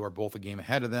Texas, who are both a game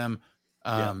ahead of them.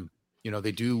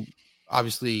 They do,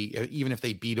 obviously, even if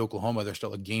they beat Oklahoma, they're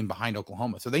still a game behind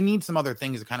Oklahoma. So they need some other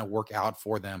things to kind of work out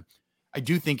for them. I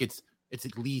do think it's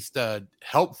at least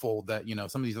helpful that,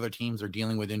 some of these other teams are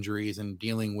dealing with injuries and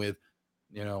dealing with,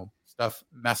 stuff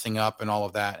messing up and all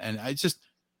of that. And it's just,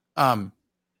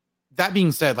 that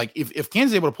being said, like if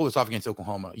Kansas is able to pull this off against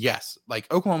Oklahoma, yes, like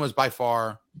Oklahoma is by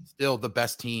far still the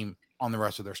best team on the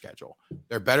rest of their schedule.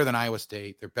 They're better than Iowa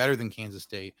State. They're better than Kansas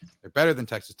State. They're better than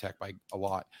Texas Tech by a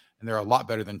lot. And they're a lot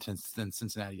better than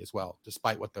Cincinnati as well,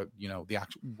 despite what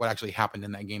what actually happened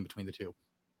in that game between the two.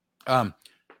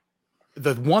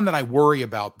 The one that I worry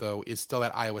about, though, is still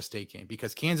that Iowa State game,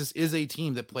 because Kansas is a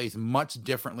team that plays much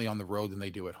differently on the road than they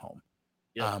do at home.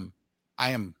 Yep.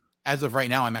 As of right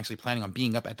now, I'm actually planning on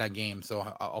being up at that game. So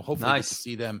I'll hopefully get to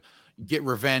see them get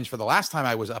revenge for the last time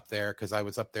I was up there, because I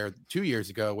was up there 2 years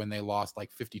ago when they lost like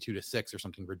 52-6 or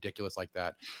something ridiculous like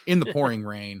that in the pouring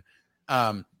rain.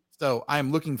 So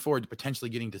I'm looking forward to potentially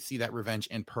getting to see that revenge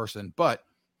in person. But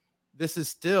this is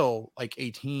still like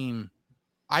a team.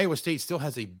 Iowa State still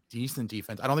has a decent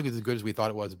defense. I don't think it's as good as we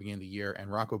thought it was at the beginning of the year.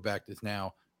 And Rocco Becht is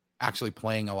now actually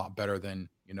playing a lot better than,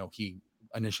 he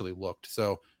initially looked.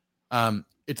 So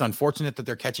it's unfortunate that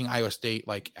they're catching Iowa State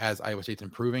as Iowa State's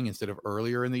improving instead of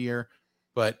earlier in the year.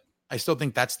 But I still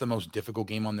think that's the most difficult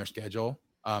game on their schedule.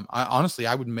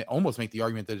 I would almost make the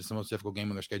argument that it's the most difficult game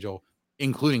on their schedule,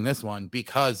 including this one,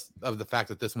 because of the fact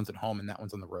that this one's at home and that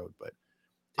one's on the road. But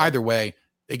either way,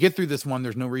 they get through this one.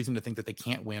 There's no reason to think that they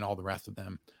can't win all the rest of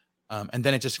them. And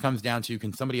then it just comes down to,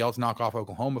 can somebody else knock off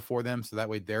Oklahoma for them, so that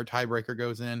way their tiebreaker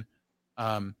goes in?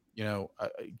 Can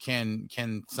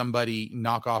somebody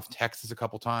knock off Texas a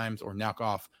couple times, or knock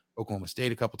off Oklahoma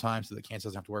State a couple times, so that Kansas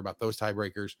doesn't have to worry about those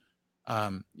tiebreakers?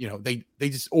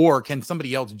 Or can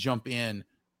somebody else jump in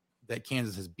that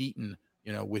Kansas has beaten,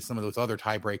 with some of those other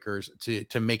tiebreakers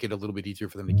to make it a little bit easier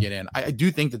for them to get in? I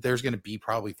do think that there's going to be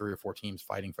probably 3 or 4 teams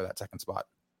fighting for that second spot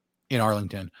in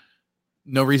Arlington.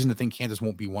 No reason to think Kansas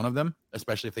won't be one of them,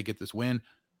 especially if they get this win.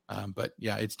 But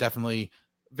yeah, it's definitely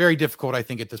very difficult, I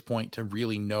think, at this point to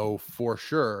really know for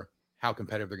sure how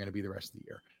competitive they're going to be the rest of the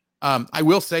year. I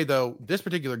will say, though, this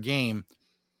particular game,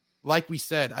 like we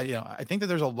said, I think that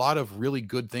there's a lot of really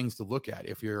good things to look at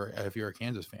if you're a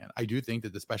Kansas fan. I do think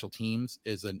that the special teams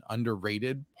is an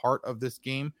underrated part of this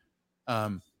game.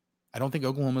 I don't think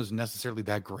Oklahoma is necessarily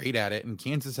that great at it, and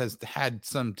Kansas has had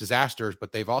some disasters,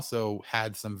 but they've also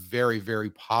had some very, very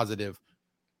positive,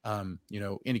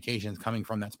 indications coming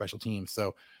from that special team.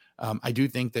 So I do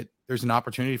think that there's an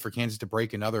opportunity for Kansas to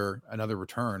break another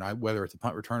return, whether it's a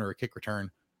punt return or a kick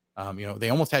return. They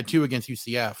almost had 2 against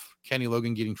UCF, Kenny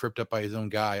Logan getting tripped up by his own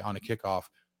guy on a kickoff.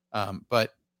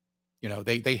 But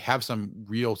they have some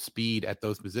real speed at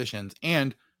those positions.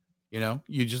 And,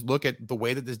 you just look at the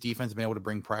way that this defense has been able to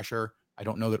bring pressure. I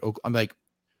don't know that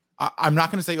I'm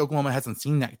not going to say Oklahoma hasn't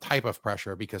seen that type of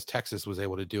pressure, because Texas was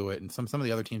able to do it. And some of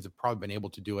the other teams have probably been able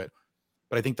to do it.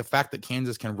 But I think the fact that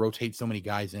Kansas can rotate so many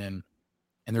guys in,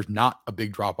 and there's not a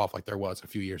big drop off like there was a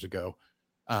few years ago.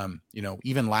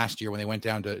 Even last year when they went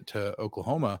down to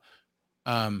Oklahoma,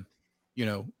 the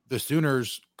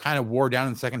Sooners kind of wore down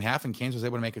in the second half, and Kansas was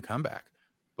able to make a comeback.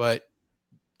 But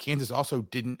Kansas also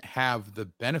didn't have the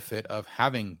benefit of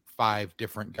having 5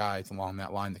 different guys along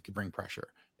that line that could bring pressure.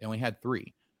 They only had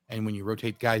 3. And when you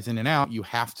rotate guys in and out, you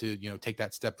have to, take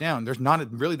that step down. There's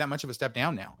not really that much of a step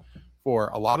down now for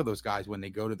a lot of those guys when they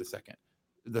go to the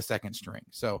second string.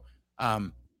 So,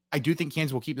 I do think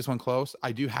Kansas will keep this one close.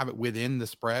 I do have it within the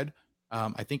spread.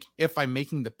 I think if I'm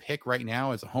making the pick right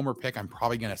now as a homer pick, I'm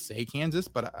probably going to say Kansas,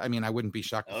 but I wouldn't be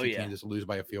shocked to see Kansas lose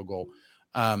by a field goal.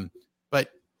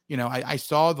 But I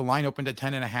saw the line opened at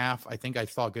 10.5. I think I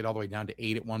saw it get all the way down to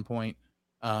 8 at one point.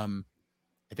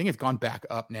 I think it's gone back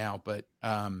up now, but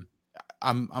I'm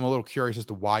a little curious as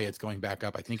to why it's going back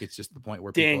up. I think it's just the point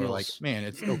where people are like, man,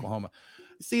 it's Oklahoma.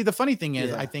 See, the funny thing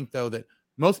is, I think though that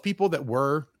most people that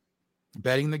were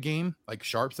betting the game, like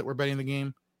sharps that were betting the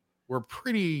game, were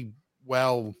pretty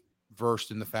well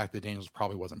versed in the fact that Daniels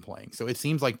probably wasn't playing. So it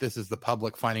seems like this is the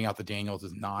public finding out that Daniels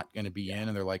is not going to be in,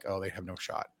 and they're like, oh, they have no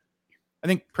shot. I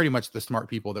think pretty much the smart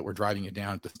people that were driving it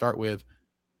down to start with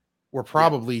were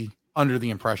probably under the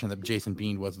impression that Jason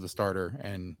Bean was the starter.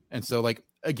 And so,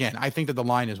 again, I think that the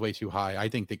line is way too high. I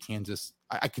think that Kansas,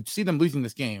 I could see them losing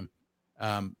this game,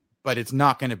 but it's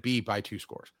not going to be by 2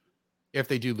 scores. If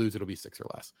they do lose, it'll be 6 or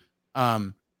less.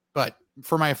 But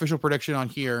for my official prediction on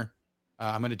here,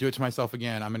 I'm going to do it to myself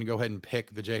again. I'm going to go ahead and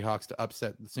pick the Jayhawks to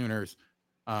upset the Sooners.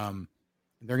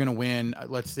 They're going to win,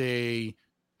 let's say,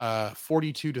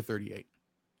 42-38.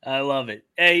 I love it.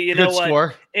 Hey, you know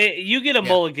what? You get a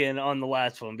mulligan on the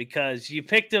last one, because you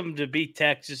picked them to beat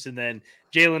Texas, and then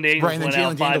Jalen Daniels went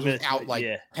out 5 minutes. Out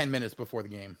 10 minutes before the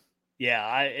game.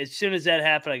 Yeah, as soon as that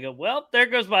happened, I go, well, there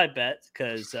goes my bet,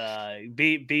 because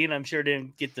Bean, I'm sure,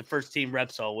 didn't get the first team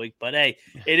reps all week. But hey,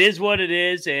 it is what it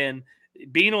is, and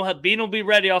Bean will be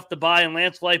ready off the bye, and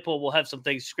Lance Leipold will have some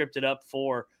things scripted up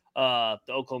for the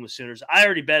Oklahoma Sooners. I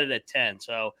already bet it at 10,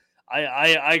 so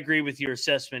I agree with your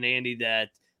assessment, Andy, that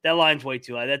line's way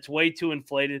too high. That's way too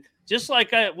inflated. Just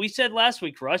like we said last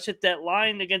week, Rush, that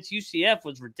line against UCF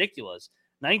was ridiculous.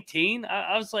 19.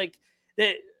 I was like,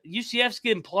 that UCF's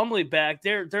getting Plumlee back.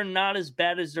 They're not as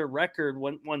bad as their record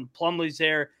when Plumlee's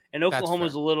there, and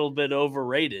Oklahoma's a little bit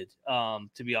overrated.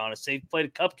 To be honest, they've played a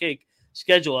cupcake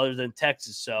schedule other than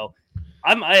Texas. So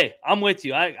I'm with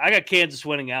you. I got Kansas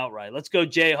winning outright. Let's go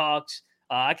Jayhawks.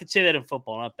 I could say that in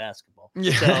football, not basketball.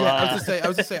 Yeah, so, I was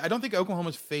going to say, I don't think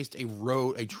Oklahoma's faced a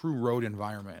true road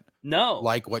environment. No,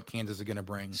 like what Kansas is going to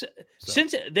bring.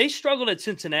 Since they struggled at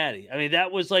Cincinnati, I mean, that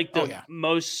was like the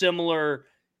most similar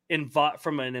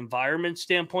from an environment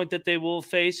standpoint that they will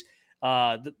face.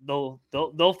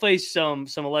 They'll face some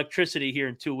electricity here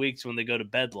in 2 weeks when they go to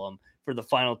Bedlam for the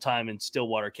final time in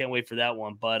Stillwater. Can't wait for that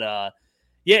one. But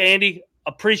yeah, Andy.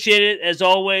 Appreciate it as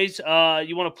always.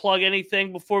 You want to plug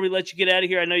anything before we let you get out of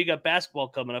here? I know you got basketball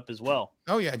coming up as well.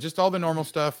 Oh yeah, just all the normal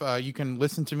stuff. You can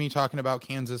listen to me talking about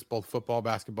Kansas, both football,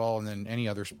 basketball, and then any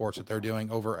other sports that they're doing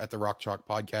over at the Rock Chalk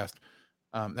Podcast.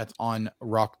 That's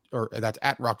that's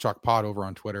at Rock Chalk Pod over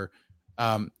on Twitter.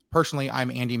 Personally,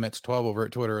 I'm Andy Mitz 12 over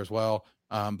at Twitter as well.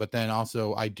 But then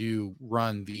also I do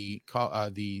run the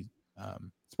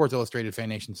Sports Illustrated Fan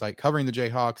Nation site covering the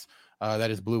Jayhawks. That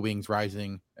is Blue Wings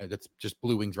Rising. That's just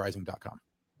bluewingsrising.com.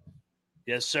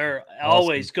 Yes, sir. Awesome.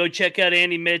 Always go check out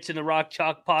Andy Mitz and the Rock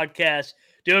Chalk Podcast.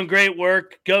 Doing great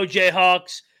work. Go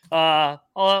Jayhawks.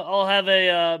 I'll have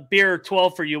a beer or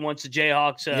 12 for you once the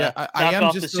Jayhawks knock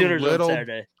off the Sooners on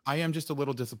Saturday. I am just a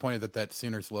little disappointed that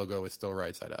Sooners logo is still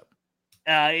right side up.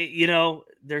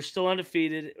 They're still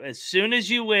undefeated. As soon as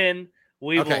you win,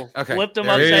 we will flip them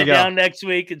upside down next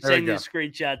week and send you a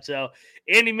screenshot. So,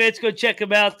 Andy Mitz, go check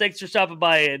him out. Thanks for stopping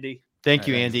by, Andy. Thank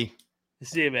you, Andy.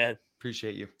 See you, man.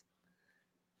 Appreciate you.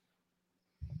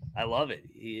 I love it.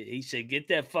 He said, get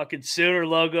that fucking Sooner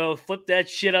logo, flip that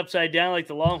shit upside down like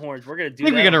the Longhorns. We're going to do that.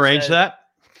 I think we can arrange that.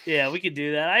 Yeah, we could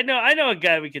do that. I know a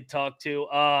guy we could talk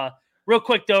to. Real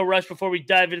quick, though, Rush, before we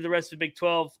dive into the rest of the Big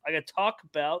 12, I got to talk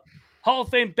about Hall of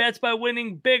Fame bets by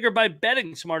winning big or by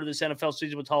betting smarter this NFL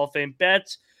season with Hall of Fame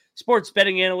bets. Sports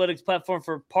betting analytics platform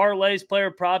for parlays, player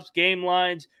props, game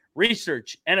lines,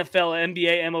 research, NFL,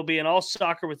 NBA, MLB, and all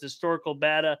soccer with historical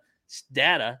data.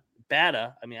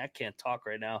 I mean, I can't talk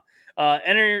right now.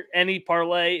 Enter any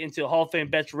parlay into Hall of Fame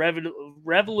bets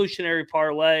revolutionary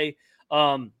parlay.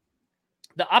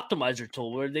 The optimizer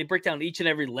tool where they break down each and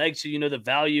every leg so you know the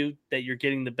value that you're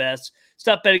getting the best.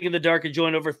 Stop betting in the dark and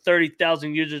join over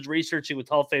 30,000 users researching with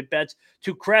Hall of Fame bets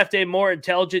to craft a more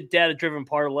intelligent, data-driven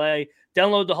parlay.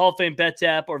 Download the Hall of Fame bets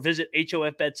app or visit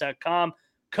hofbets.com.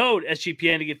 Code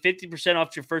SGPN to get 50%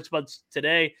 off your first month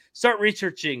today. Start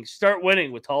researching, start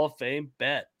winning with Hall of Fame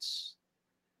bets.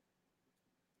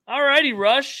 All righty,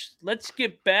 Rush. Let's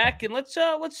get back and let's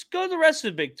go to the rest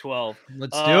of the Big 12.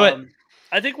 Let's do it.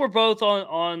 I think we're both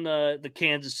on the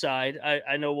Kansas side.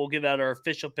 I know we'll give out our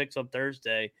official picks on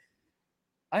Thursday.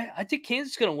 I think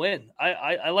Kansas is going to win.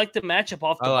 I like the matchup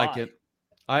off the bye. I like it.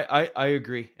 I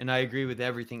agree, and I agree with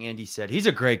everything Andy said. He's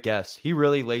a great guest. He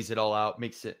really lays it all out,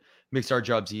 makes our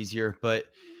jobs easier. But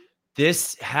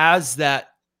this has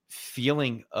that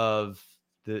feeling of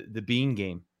the Bean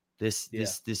game. This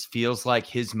feels like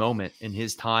his moment in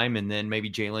his time, and then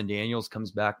maybe Jalen Daniels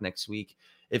comes back next week.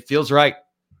 It feels right.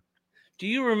 Do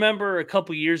you remember a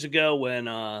couple years ago when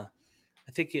I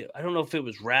don't know if it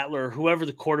was Rattler or whoever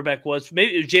the quarterback was,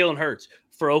 maybe it was Jalen Hurts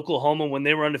for Oklahoma when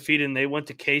they were undefeated and they went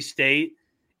to K-State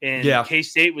and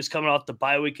K-State was coming off the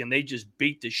bye week and they just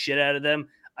beat the shit out of them.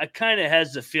 I kind of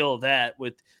has the feel of that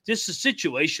with just the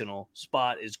situational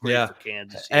spot is great for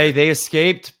Kansas. Hey, they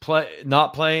escaped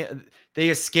not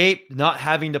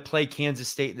having to play Kansas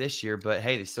State this year, but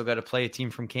hey, they still got to play a team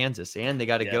from Kansas and they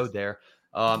got to go there.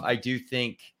 I do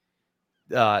think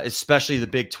especially the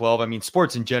Big 12. I mean,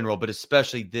 sports in general, but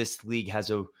especially this league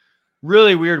has a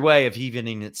really weird way of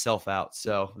evening itself out.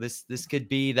 So this could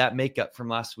be that makeup from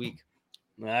last week.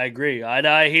 I agree.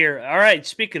 I hear. All right.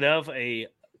 Speaking of a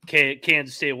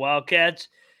Kansas State Wildcats,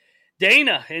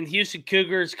 Dana and Houston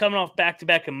Cougars coming off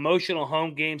back-to-back emotional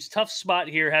home games. Tough spot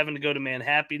here having to go to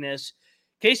Manhappiness.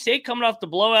 K-State coming off the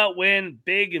blowout win.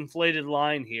 Big inflated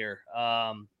line here.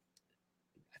 I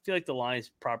feel like the line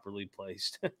is properly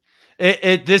placed.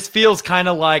 This feels kind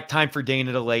of like time for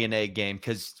Dana to lay an egg game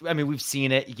because, I mean, we've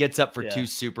seen it. He gets up for 2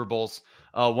 Super Bowls.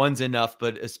 One's enough,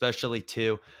 but especially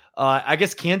 2. I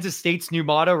guess Kansas State's new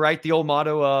motto, right? The old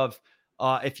motto of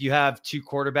if you have 2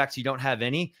 quarterbacks, you don't have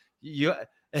any.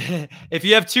 If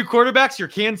you have 2 quarterbacks, you're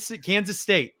Kansas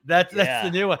State. That's the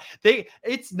new one.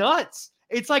 It's nuts.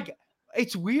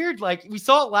 It's weird. Like we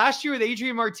saw it last year with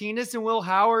Adrian Martinez and Will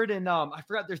Howard, and I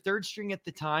forgot their third string at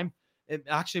the time. It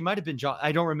actually might have been John.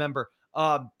 I don't remember.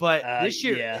 But this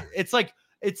year, it's like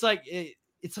it's like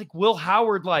Will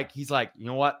Howard. Like, he's like, you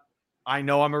know what? I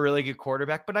know I'm a really good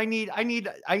quarterback, but I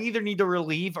either need to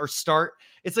relieve or start.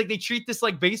 It's like they treat this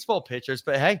like baseball pitchers,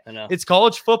 but hey, it's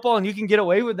college football and you can get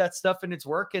away with that stuff and it's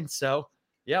working. So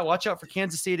yeah, watch out for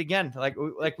Kansas State again. Like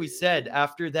we said,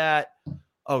 after that,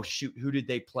 oh shoot, who did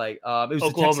they play? It was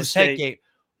Oklahoma the Texas Tech game.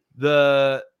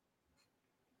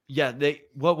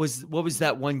 What was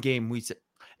that one game we said?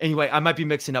 Anyway, I might be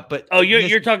mixing up, but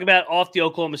you're talking about off the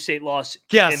Oklahoma State loss,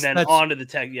 yes, and then on to the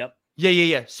Tech. Yep.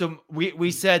 Yeah. So we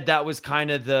said that was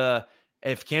kind of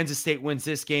if Kansas State wins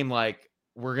this game, like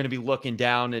we're going to be looking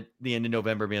down at the end of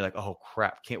November, being like, oh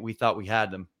crap, we thought we had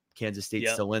them. Kansas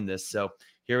State's still in this. So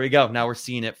here we go. Now we're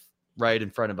seeing it right in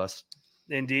front of us.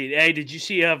 Indeed. Hey, did you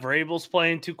see Vrabel's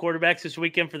playing 2 quarterbacks this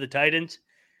weekend for the Titans?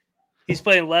 He's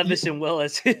playing Levis and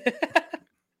Willis.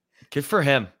 Good for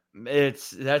him.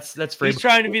 That's Vrabel. He's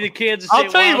trying to be the Kansas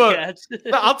State Wildcats.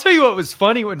 I'll tell you what was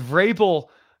funny when Vrabel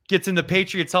gets in the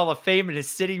Patriots Hall of Fame and is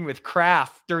sitting with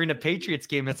Kraft during a Patriots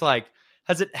game. It's like,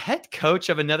 has a head coach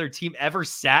of another team ever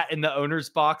sat in the owner's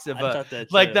box of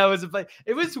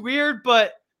it was weird,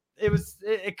 but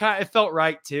it felt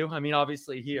right too. I mean,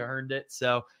 obviously he earned it.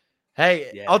 So,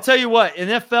 hey, I'll tell you what, in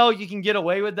NFL, you can get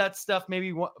away with that stuff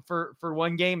maybe for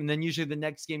one game. And then usually the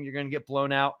next game, you're going to get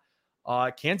blown out.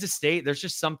 Kansas State, there's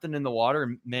just something in the water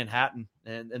in Manhattan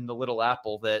and the Little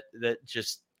Apple that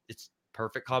just, it's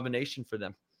perfect combination for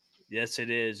them. Yes, it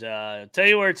is. Tell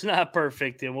you where it's not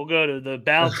perfect, and we'll go to the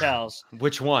bounce house.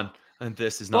 Which one? And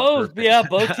this is not perfect. Yeah,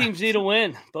 both teams need a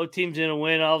win. Both teams need a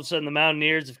win. All of a sudden, the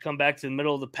Mountaineers have come back to the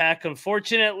middle of the pack.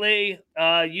 Unfortunately,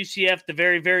 UCF, the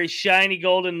very, very shiny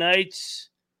Golden Knights,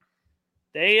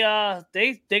 they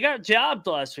got jobbed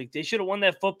last week. They should have won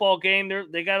that football game.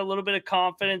 They got a little bit of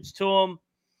confidence to them.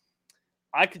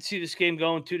 I could see this game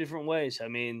going 2 different ways. I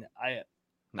mean, I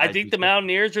think the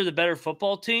Mountaineers are the better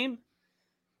football team.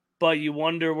 But you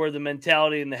wonder where the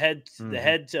mentality and the heads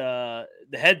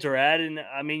are at, and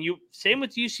I mean, same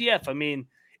with UCF. I mean,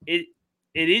 it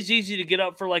is easy to get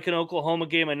up for like an Oklahoma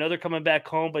game. I know they're coming back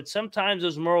home, but sometimes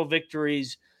those moral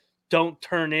victories don't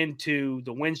turn into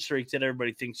the win streaks that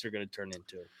everybody thinks they're going to turn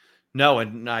into. No,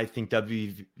 and I think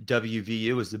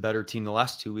WVU was the better team the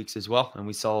last 2 weeks as well, and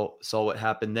we saw what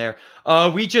happened there.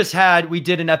 We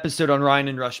did an episode on Ryan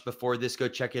and Rush before this. Go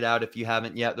check it out if you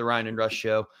haven't yet. The Ryan and Rush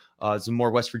show. It's a more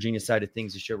West Virginia side of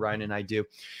things, the show Ryan and I do.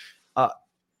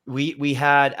 We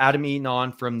had Adam Eaton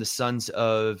on from the Sons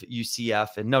of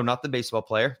UCF, and no, not the baseball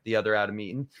player, the other Adam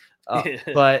Eaton.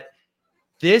 But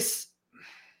there's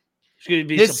going to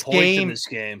be some points in this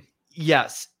game.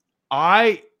 Yes.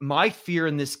 My fear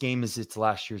in this game is it's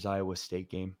last year's Iowa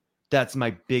State game. That's my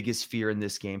biggest fear in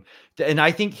this game. And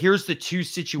I think here's the 2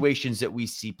 situations that we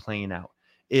see playing out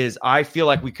is I feel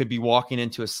like we could be walking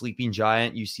into a sleeping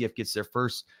giant. UCF gets their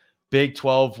first Big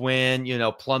 12 win,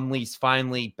 Plumlee's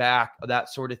finally back, that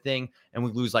sort of thing. And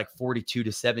we lose like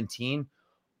 42-17,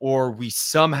 or we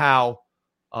somehow,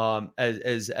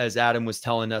 as Adam was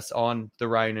telling us on the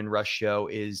Ryan and Rush show,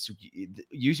 is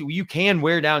you can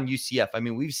wear down UCF. I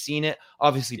mean, we've seen it.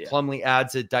 Obviously, Plumlee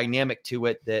adds a dynamic to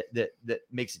it that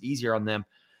makes it easier on them.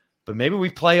 But maybe we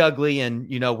play ugly and,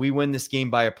 we win this game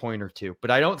by a point or 2.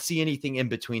 But I don't see anything in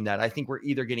between that. I think we're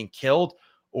either getting killed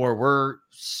or we're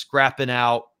scrapping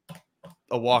out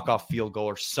a walk-off field goal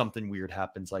or something weird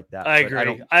happens like that. I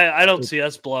agree. I don't see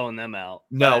us blowing them out.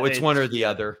 No, it's one or the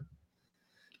other.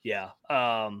 Yeah.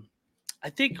 I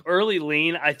think early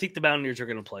lean, I think the Mountaineers are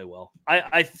going to play well.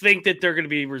 I think that they're going to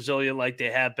be resilient like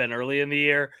they have been early in the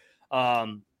year.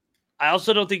 I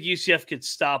also don't think UCF could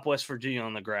stop West Virginia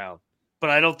on the ground. But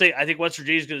I think West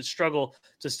Virginia is going to struggle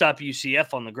to stop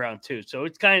UCF on the ground too. So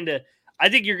it's I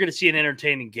think you're going to see an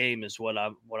entertaining game is what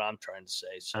I'm trying to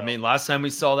say. So, I mean, last time we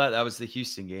saw that was the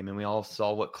Houston game, and we all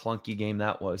saw what clunky game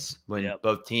that was when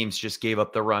both teams just gave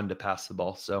up the run to pass the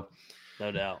ball. So,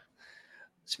 no doubt.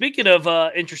 Speaking of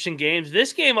interesting games,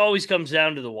 this game always comes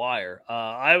down to the wire.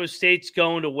 Iowa State's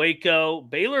going to Waco.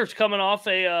 Baylor's coming off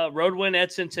a road win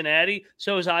at Cincinnati.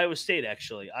 So is Iowa State,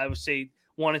 actually. Iowa State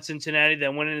won at Cincinnati,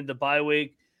 then went into the bye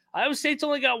week. Iowa State's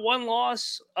only got 1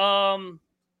 loss.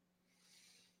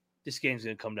 This game's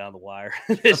going to come down the wire.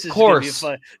 This game's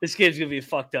going to be a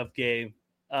fucked up game.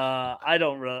 I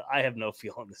have no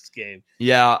feel on this game.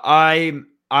 Yeah,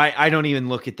 I don't even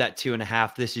look at that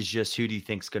 2.5. This is just who do you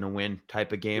think's going to win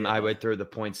type of game. Yeah. I would throw the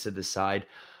points to the side.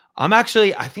 I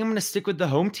think I'm going to stick with the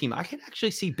home team. I can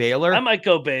actually see Baylor. I might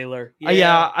go Baylor.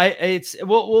 Yeah. I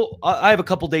have a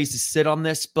couple days to sit on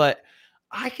this, but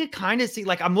I could kind of see,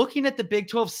 I'm looking at the Big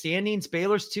 12 standings.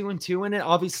 Baylor's 2-2 in it.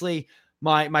 Obviously,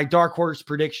 my dark horse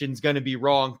prediction is going to be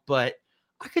wrong, but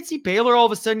I could see Baylor all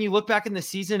of a sudden, you look back in the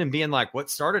season and being like, what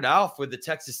started off with the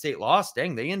Texas State loss,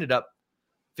 dang, they ended up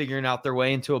figuring out their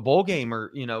way into a bowl game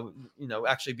or,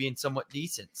 actually being somewhat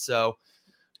decent. So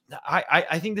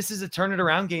I think this is a turn it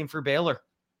around game for Baylor.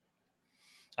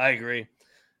 I agree.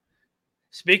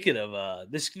 Speaking of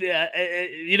this,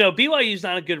 BYU's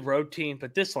not a good road team,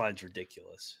 but this line's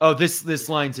ridiculous. Oh, this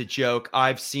line's a joke.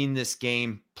 I've seen this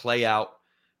game play out.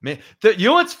 Man, you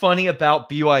know what's funny about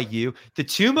BYU? The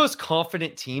two most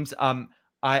confident teams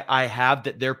I have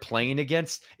that they're playing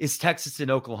against is Texas and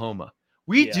Oklahoma.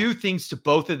 We do things to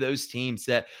both of those teams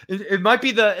that it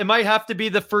might have to be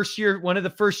the first year, one of the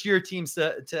first year teams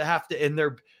to have to end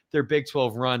their Big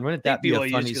 12 run. Wouldn't that be a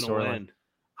funny story?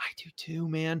 I do too,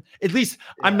 man. At least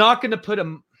I'm not going to put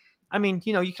them. I mean,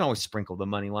 you can always sprinkle the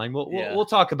money line. We'll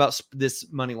talk about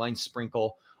this money line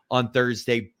sprinkle on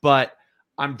Thursday, but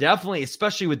I'm definitely,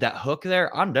 especially with that hook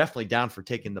there, I'm definitely down for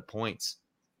taking the points.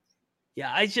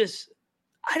 Yeah,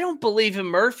 I don't believe in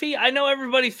Murphy. I know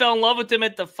everybody fell in love with him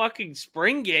at the fucking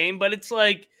spring game, but it's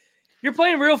like you're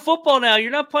playing real football now. You're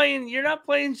not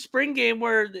playing spring game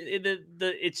where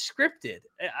it's scripted.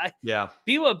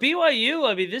 BYU.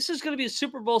 I mean, this is going to be a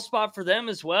Super Bowl spot for them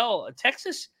as well.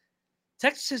 Texas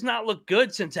has not looked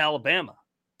good since Alabama.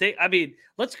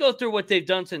 Let's go through what they've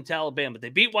done since Alabama. They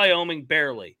beat Wyoming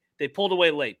barely. They pulled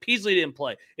away late. Peasley didn't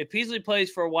play. If Peasley plays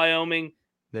for Wyoming,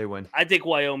 they win. I think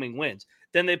Wyoming wins.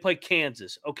 Then they play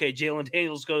Kansas. Okay, Jalen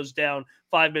Daniels goes down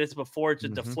 5 minutes before. It's a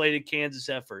deflated Kansas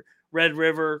effort. Red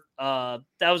River, that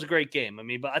was a great game.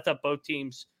 But I thought both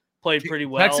teams played pretty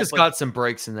well. Texas got some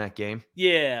breaks in that game.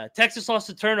 Yeah, Texas lost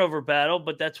the turnover battle,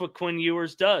 but that's what Quinn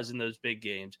Ewers does in those big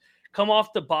games. Come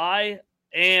off the bye,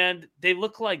 and they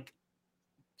look like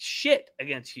shit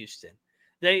against Houston.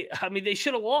 They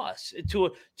should have lost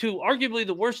to arguably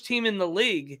the worst team in the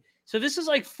league. So this is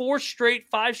like 5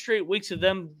 straight weeks of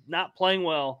them not playing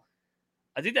well.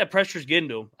 I think that pressure's getting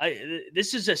to them.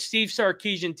 This is a Steve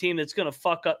Sarkisian team that's going to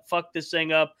fuck this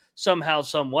thing up somehow,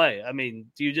 some way.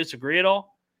 Do you disagree at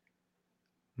all?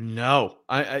 No,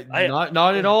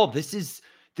 not at all. This is.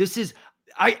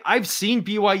 I've seen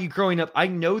BYU growing up. I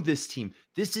know this team.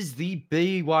 This is the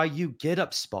BYU get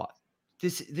up spot.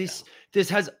 This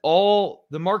has all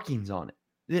the markings on it.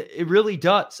 It really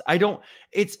does.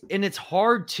 It's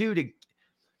hard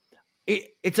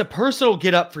it's a personal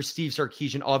get up for Steve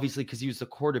Sarkisian, obviously, because he was the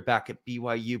quarterback at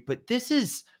BYU. But this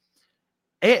is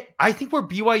it. I think where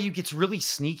BYU gets really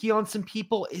sneaky on some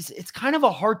people is it's kind of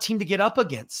a hard team to get up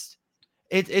against.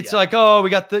 It's like, oh,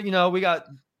 we got the.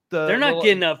 They're not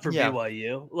getting up for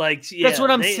BYU. That's what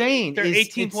I'm saying. They're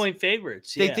 18-point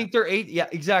favorites. They think they're 8. Yeah,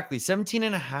 exactly.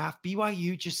 17.5.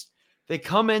 BYU they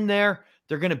come in there.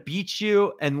 They're going to beat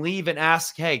you and leave and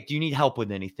ask, hey, do you need help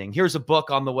with anything? Here's a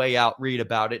book on the way out. Read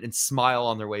about it and smile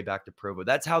on their way back to Provo.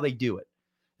 That's how they do it.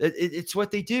 It's what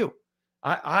they do.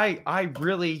 I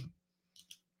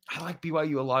like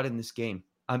BYU a lot in this game.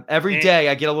 Every day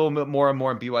I get a little bit more and more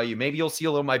on BYU. Maybe you'll see a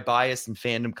little of my bias and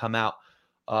fandom come out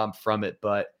from it.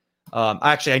 But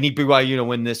actually, I need BYU to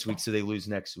win this week so they lose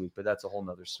next week. But that's a whole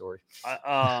nother story.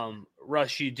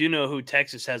 Rush, you do know who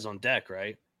Texas has on deck,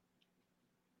 right?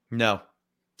 No.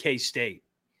 K-State.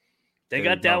 They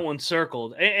got that one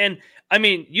circled. And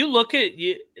you look at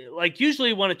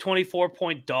usually when a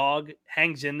 24-point dog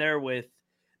hangs in there with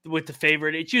the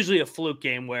favorite, it's usually a fluke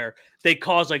game where they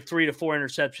cause 3 to 4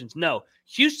 interceptions. No,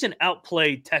 Houston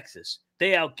outplayed Texas.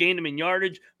 They outgained them in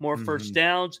yardage, more first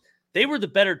downs. They were the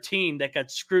better team that got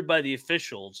screwed by the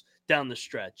officials down the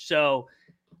stretch. So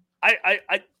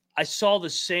I saw the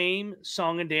same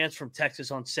song and dance from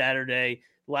Texas on Saturday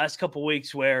the last couple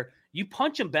weeks where you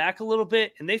punch them back a little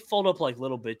bit and they fold up like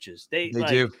little bitches. They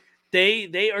do.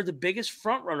 They are the biggest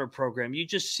front runner program. You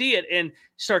just see it. And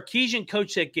Sarkisian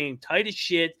coached that game tight as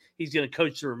shit. He's going to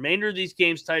coach the remainder of these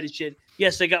games tight as shit.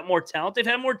 Yes, they got more talent. They've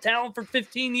had more talent for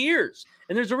 15 years.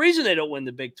 And there's a reason they don't win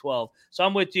the Big 12. So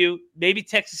I'm with you. Maybe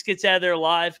Texas gets out of there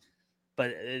alive,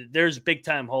 but there's big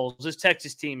time holes. This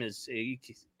Texas team is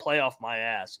play off my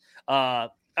ass. All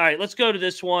right, let's go to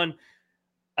this one.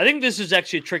 I think this is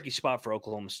actually a tricky spot for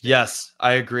Oklahoma State. Yes,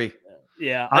 I agree.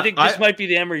 Yeah, I think this might be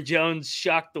the Emory Jones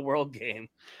shock the world game.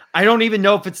 I don't even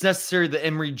know if it's necessary the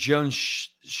Emory Jones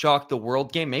shock the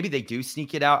world game. Maybe they do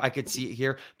sneak it out. I could see it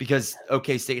here because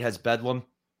OK State has Bedlam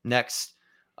next.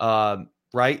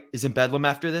 Right? Isn't Bedlam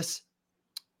after this?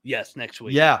 Yes, next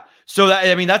week. Yeah. So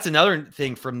that's another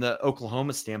thing from the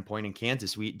Oklahoma standpoint and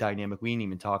Kansas dynamic we didn't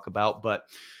even talk about, but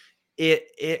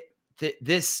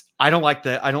this I don't like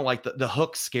the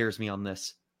hook scares me on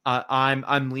this.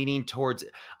 I'm leaning towards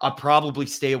I'll probably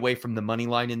stay away from the money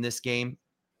line in this game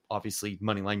obviously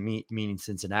money line meaning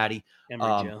Cincinnati.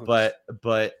 Jones.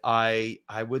 But I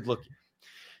would look.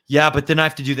 Yeah, but then I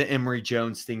have to do the Emory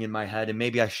Jones thing in my head, and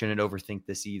maybe I shouldn't overthink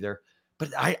this either. But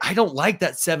I don't like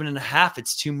that 7.5.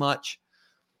 It's too much.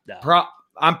 No.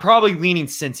 I'm probably leaning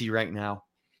Cincy right now,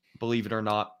 believe it or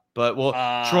not. But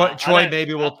Troy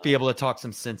maybe will be able to talk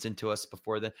some sense into us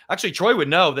before then. Actually, Troy would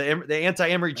know the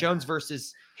anti-Emory Jones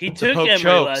versus he took Emory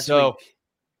choke, last week.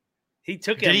 He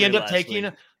took. Did he end up taking?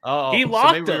 He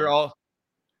locked him.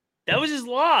 That was his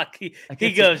lock. He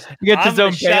goes. He gets his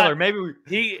own Baylor. Maybe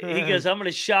he goes. I'm going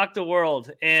to shock the world.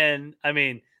 And I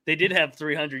mean, they did have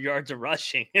 300 yards of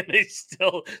rushing, and they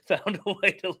still found a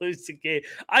way to lose the game.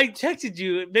 I texted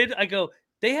you. I go.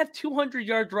 They have 200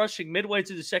 yards rushing midway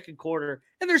through the second quarter,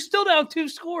 and they're still down 2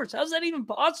 scores. How's that even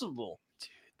possible? Dude,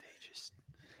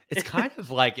 it's kind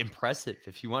of like impressive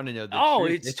if you want to know the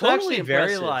truth. It's totally actually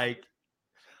impressive. Very like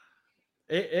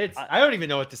I don't even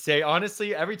know what to say.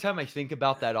 Honestly, every time I think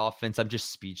about that offense, I'm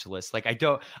just speechless. Like I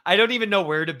don't even know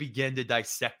where to begin to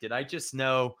dissect it. I just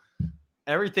know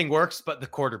everything works but the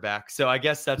quarterback. So I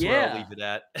guess that's where I'll leave it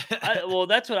at. Well,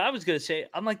 that's what I was going to say.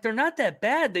 I'm like, they're not that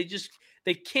bad.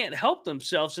 They can't help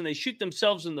themselves, and they shoot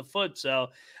themselves in the foot. So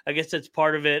I guess that's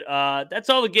part of it.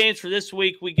 That's all the games for this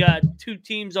week. We got 2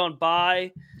 teams on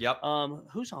bye. Yep.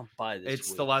 Who's on bye this week?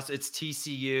 It's the last. It's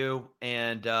TCU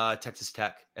and Texas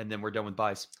Tech, and then we're done with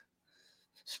byes.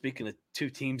 Speaking of 2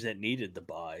 teams that needed the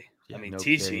bye, yeah,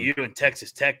 TCU and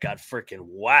Texas Tech got freaking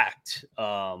whacked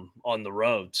on the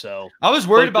road. So I was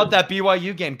worried about that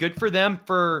BYU game. Good for them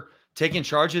for taking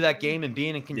charge of that game and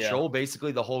being in control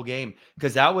basically the whole game.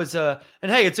 Because that was and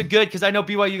hey, it's a good, because I know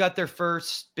BYU got their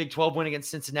first Big 12 win against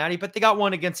Cincinnati, but they got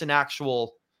one against an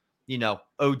actual,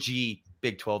 OG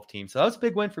Big 12 team. So that was a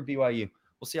big win for BYU.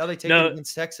 We'll see how they take it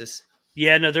against Texas.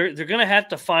 Yeah, no, they're going to have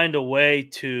to find a way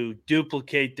to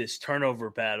duplicate this turnover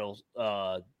battle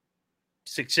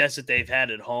success that they've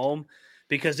had at home,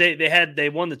 because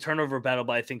they won the turnover battle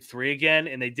by I think 3 again,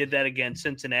 and they did that against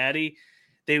Cincinnati.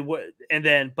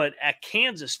 But at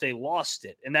Kansas they lost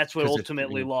it, and that's what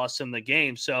ultimately lost them the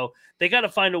game. So they got to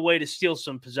find a way to steal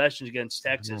some possessions against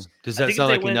Texas. Does that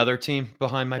sound like another team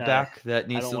behind my back that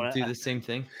needs to do the same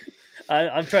thing?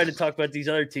 I'm trying to talk about these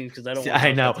other teams because I don't.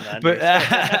 I know,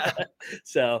 but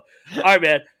so all right,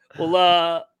 man.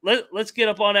 Well, let's get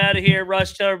up on out of here.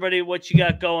 Rush, tell everybody what you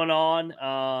got going on,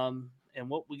 and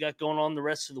what we got going on the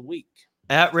rest of the week.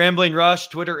 At Rambling Rush,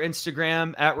 Twitter,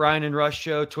 Instagram. At Ryan and Rush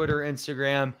Show, Twitter,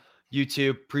 Instagram,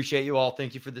 YouTube. Appreciate you all.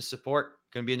 Thank you for the support.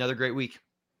 Going to be another great week.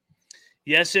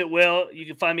 Yes, it will. You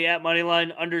can find me at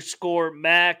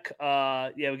Moneyline_Mac.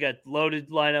 We got loaded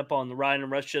lineup on the Ryan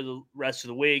and Rush Show the rest of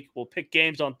the week. We'll pick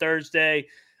games on Thursday.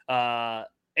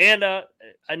 And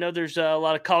I know there's a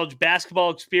lot of college basketball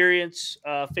experience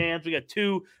fans. We got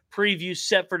 2 previews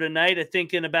set for tonight, I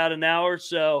think in about an hour.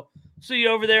 So see you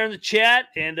over there in the chat.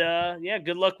 And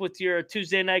good luck with your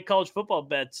Tuesday night college football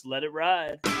bets. Let it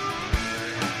ride.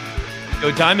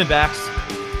 Go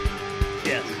Diamondbacks.